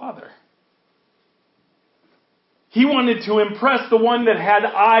his Father. He wanted to impress the one that had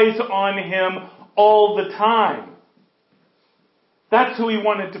eyes on him all the time. That's who he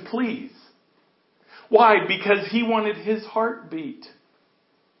wanted to please. Why? Because he wanted his heartbeat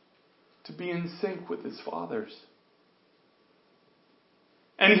to be in sync with his Father's.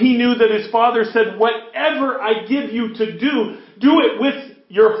 And he knew that his Father said, whatever I give you to do, do it with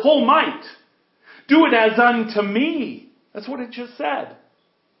your whole might. Do it as unto me. That's what it just said.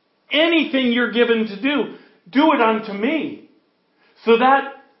 Anything you're given to do it unto me. So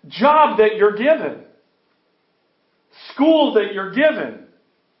that job that you're given, school that you're given,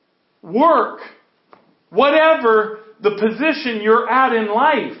 work, whatever the position you're at in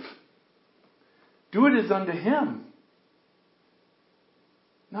life, Do it as unto Him.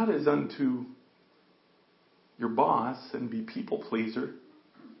 Not as unto your boss and be people pleaser.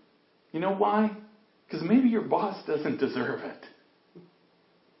 You know why? Because maybe your boss doesn't deserve it.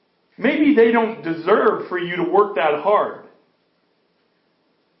 Maybe they don't deserve for you to work that hard.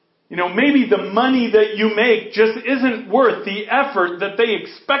 You know, maybe the money that you make just isn't worth the effort that they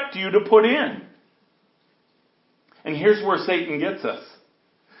expect you to put in. And here's where Satan gets us.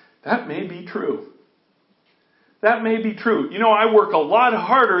 That may be true. That may be true. You know, I work a lot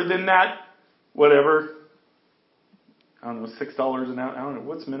harder than that, whatever, I don't know, $6 an hour. I don't know,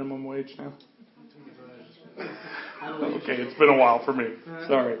 what's minimum wage now? Okay, it's been a while for me.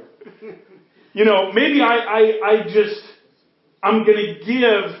 Sorry. You know, maybe I'm going to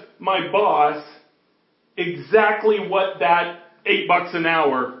give my boss exactly what that $8 an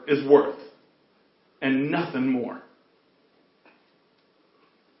hour is worth. And nothing more.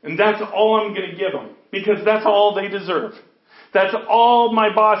 And that's all I'm going to give them. Because that's all they deserve. That's all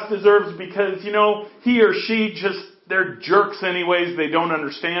my boss deserves because, you know, he or she they're jerks anyways. They don't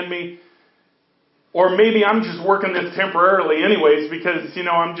understand me. Or maybe I'm just working this temporarily anyways because, you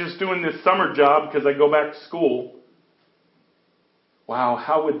know, I'm just doing this summer job because I go back to school. Wow,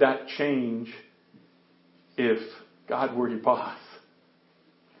 how would that change if God were your boss?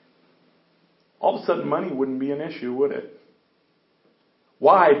 All of a sudden money wouldn't be an issue, would it?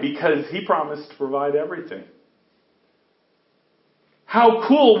 Why? Because He promised to provide everything. How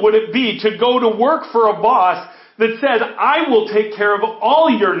cool would it be to go to work for a boss that says, I will take care of all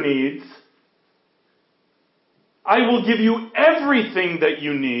your needs. I will give you everything that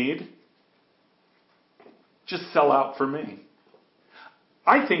you need. Just sell out for me.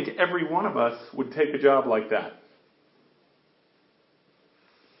 I think every one of us would take a job like that.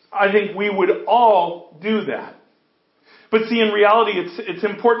 I think we would all do that. But see, in reality, it's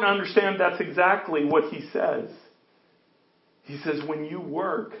important to understand that's exactly what He says. He says, when you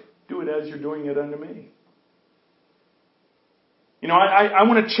work, do it as you're doing it unto me. You know, I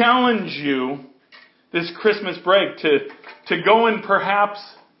want to challenge you this Christmas break to go and perhaps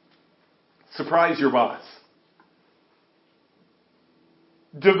surprise your boss.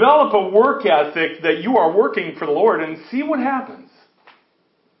 Develop a work ethic that you are working for the Lord and see what happens.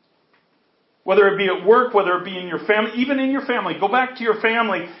 Whether it be at work, whether it be in your family, even in your family. Go back to your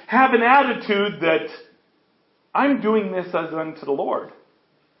family. Have an attitude that I'm doing this as unto the Lord.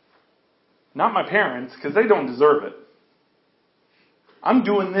 Not my parents, because they don't deserve it. I'm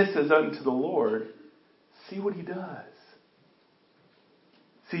doing this as unto the Lord. See what He does.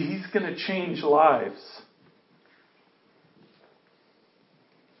 See, He's going to change lives.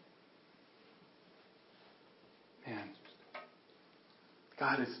 Man,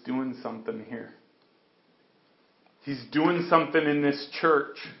 God is doing something here. He's doing something in this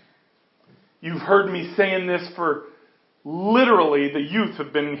church. You've heard me saying this for literally, the youth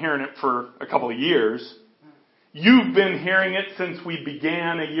have been hearing it for a couple of years. You've been hearing it since we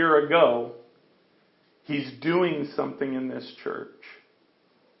began a year ago. He's doing something in this church.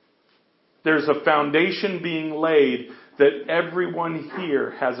 There's a foundation being laid that everyone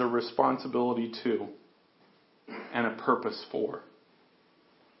here has a responsibility to and a purpose for.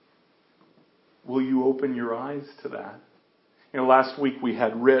 Will you open your eyes to that? You know, last week we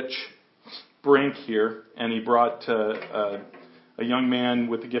had Rich Brink here, and he brought a young man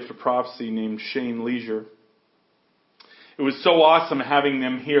with the gift of prophecy named Shane Leisure. It was so awesome having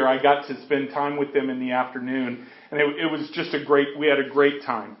them here. I got to spend time with them in the afternoon, and it was just we had a great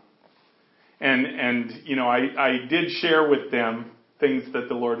time. And you know, I did share with them things that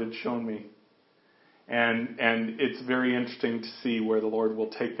the Lord had shown me. And it's very interesting to see where the Lord will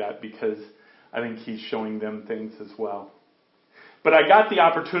take that because I think He's showing them things as well. But I got the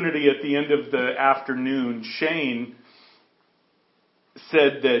opportunity at the end of the afternoon. Shane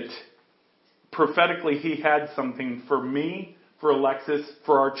said that prophetically he had something for me, for Alexis,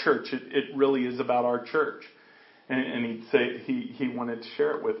 for our church. It really is about our church. And he'd say he wanted to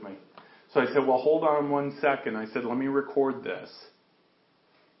share it with me. So I said, well, hold on 1 second. I said, let me record this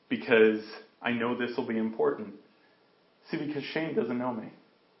because I know this will be important. See, because Shane doesn't know me.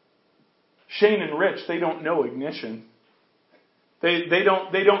 Shane and Rich, they don't know Ignition. They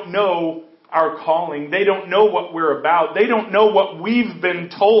don't know our calling. They don't know what we're about. They don't know what we've been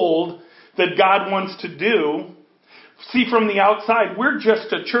told that God wants to do. See, from the outside, we're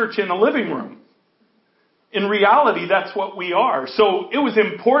just a church in a living room. In reality, that's what we are. So it was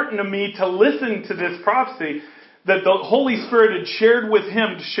important to me to listen to this prophecy that the Holy Spirit had shared with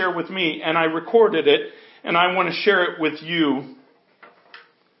him to share with me. And I recorded it, and I want to share it with you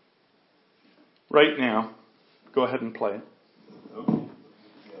right now. Go ahead and play it. Okay.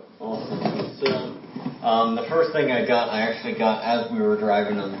 Awesome. The first thing I actually got as we were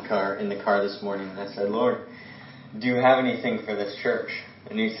driving in the car this morning. I said, Lord, do you have anything for this church?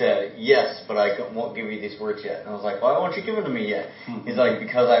 And he said, yes, but I won't give you these words yet. And I was like, why won't you give them to me yet? He's like,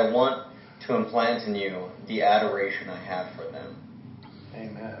 because I want to implant in you the adoration I have for them.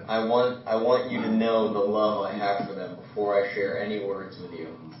 Amen. I want you to know the love I have for them before I share any words with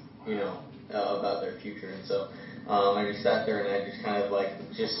you, about their future. And so I just sat there and I just kind of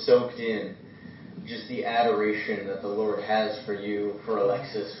just soaked in just the adoration that the Lord has for you, for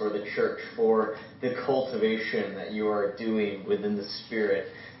Alexis, for the church, for the cultivation that you are doing within the Spirit,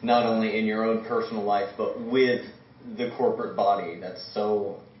 not only in your own personal life, but with the corporate body that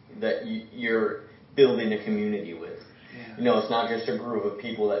you're building a community with. Yeah. It's not just a group of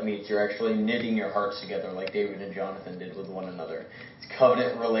people that meets. You're actually knitting your hearts together like David and Jonathan did with one another. It's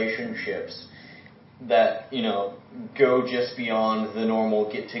covenant relationships that, go just beyond the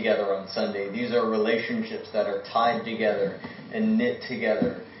normal get-together on Sunday. These are relationships that are tied together and knit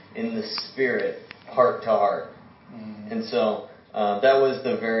together in the Spirit, heart to heart. Mm-hmm. And so that was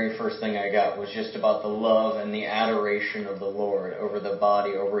the very first thing I got, was just about the love and the adoration of the Lord over the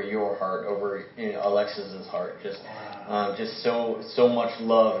body, over your heart, over Alexis's heart. Just so much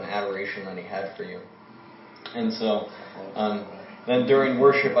love and adoration that he had for you. And so then during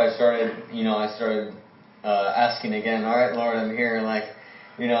worship, I started asking again, all right, Lord, I'm here,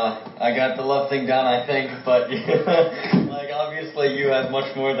 I got the love thing done, I think, but obviously you have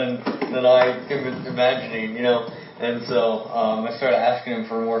much more than I was imagining, And so I started asking him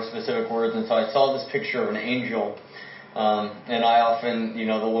for more specific words, and so I saw this picture of an angel, and I often, the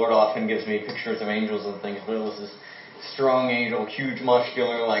Lord often gives me pictures of angels and things, but it was this strong angel, huge,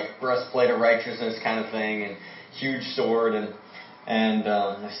 muscular, breastplate of righteousness kind of thing, and huge sword, and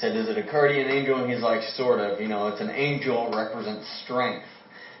I said, is it a guardian angel? And he's like, sort of. It's an angel, represents strength.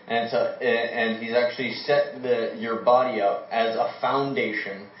 And he's actually set your body up as a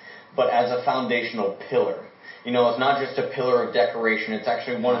foundation, but as a foundational pillar. It's not just a pillar of decoration. It's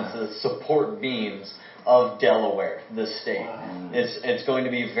actually one of the support beams of Delaware, the state. Wow. It's going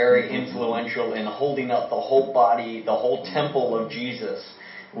to be very influential in holding up the whole body, the whole temple of Jesus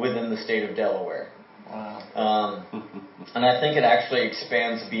within the state of Delaware. Wow. And I think it actually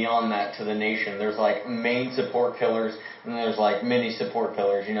expands beyond that to the nation. There's main support pillars, and there's mini support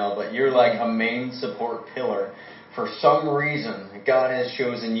pillars, but you're a main support pillar. For some reason, God has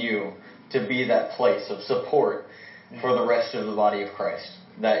chosen you to be that place of support for the rest of the body of Christ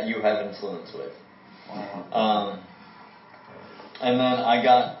that you have influence with. Wow. And then I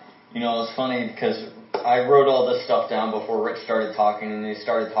got, it's funny because I wrote all this stuff down before Rich started talking, and he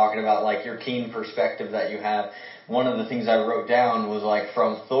started talking about your keen perspective that you have. One of the things I wrote down was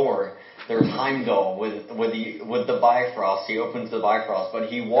from Thor. There's Heimdall with the Bifrost. He opens the Bifrost, but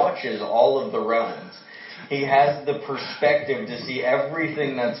he watches all of the realms. He has the perspective to see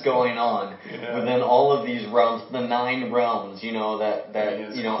everything that's going on within all of these realms, the 9 realms.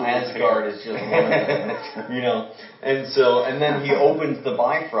 Asgard is just one of them. And then he opens the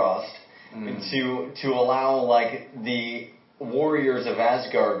Bifrost. To allow the warriors of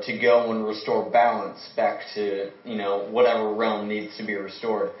Asgard to go and restore balance back to whatever realm needs to be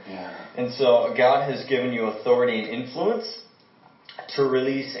restored. Yeah. And so God has given you authority and influence to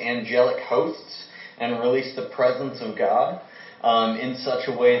release angelic hosts and release the presence of God in such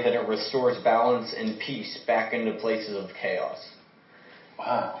a way that it restores balance and peace back into places of chaos.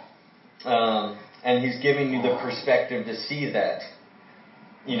 Wow. And He's giving you the perspective to see that.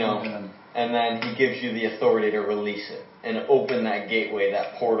 And then He gives you the authority to release it and open that gateway,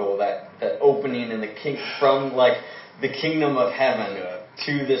 that portal, that opening in the from the kingdom of heaven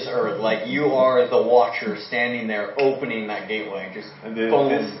to this earth. You are the watcher standing there, opening that gateway. Just boom.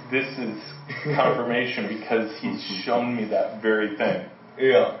 This is confirmation because He's shown me that very thing.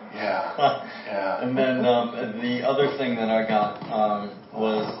 Yeah. Yeah. And then the other thing that I got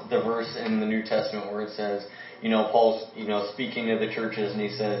was the verse in the New Testament where it says, Paul's, speaking to the churches, and he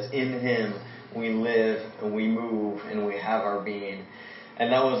says, in Him we live and we move and we have our being.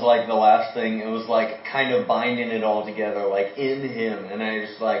 And that was the last thing. It was kind of binding it all together, in Him. And I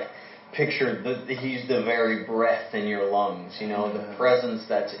just pictured He's the very breath in your lungs, the presence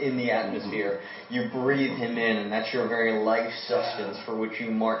that's in the atmosphere. You breathe Him in, and that's your very life sustenance for which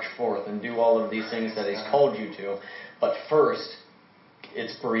you march forth and do all of these things that He's called you to. But first,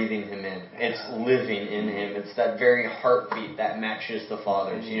 it's breathing Him in. It's living in Him. It's that very heartbeat that matches the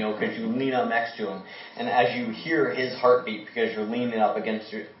Father's, because you lean up next to Him. And as you hear His heartbeat, because you're leaning up against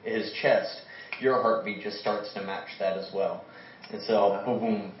His chest, your heartbeat just starts to match that as well. And so,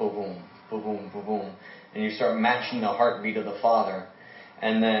 boom, boom, boom, boom, boom, boom. And you start matching the heartbeat of the Father.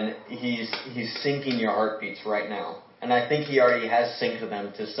 and then He's syncing your heartbeats right now. And I think He already has synced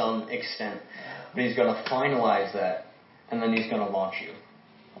them to some extent. But He's going to finalize that, and then He's going to launch you.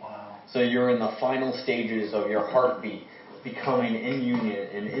 Wow. So you're in the final stages of your heartbeat becoming in union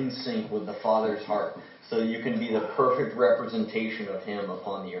and in sync with the Father's heart, so you can be the perfect representation of Him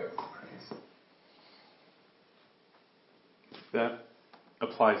upon the earth. That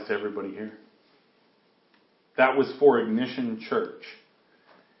applies to everybody here. That was for Ignition Church.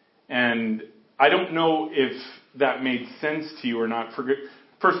 And I don't know if that made sense to you or not.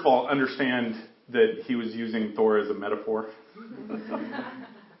 First of all, understand that he was using Thor as a metaphor.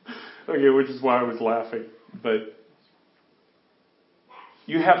 Okay, which is why I was laughing. But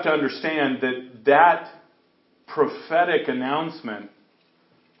you have to understand that prophetic announcement,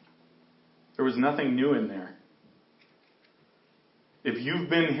 there was nothing new in there. If you've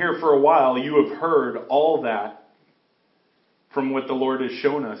been here for a while, you have heard all that from what the Lord has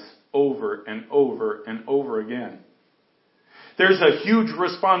shown us over and over and over again. There's a huge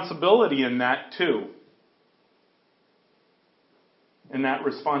responsibility in that too. And that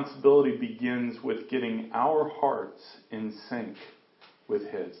responsibility begins with getting our hearts in sync with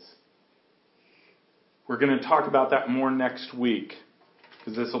His. We're going to talk about that more next week,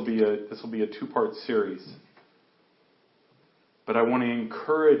 because this will be a 2-part series. But I want to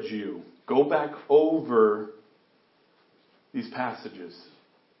encourage you, go back over these passages.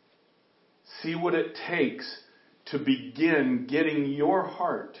 See what it takes to begin getting your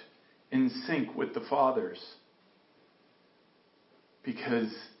heart in sync with the Father's.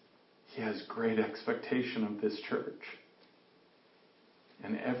 Because He has great expectation of this church.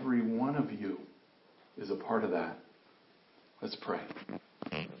 And every one of you is a part of that. Let's pray.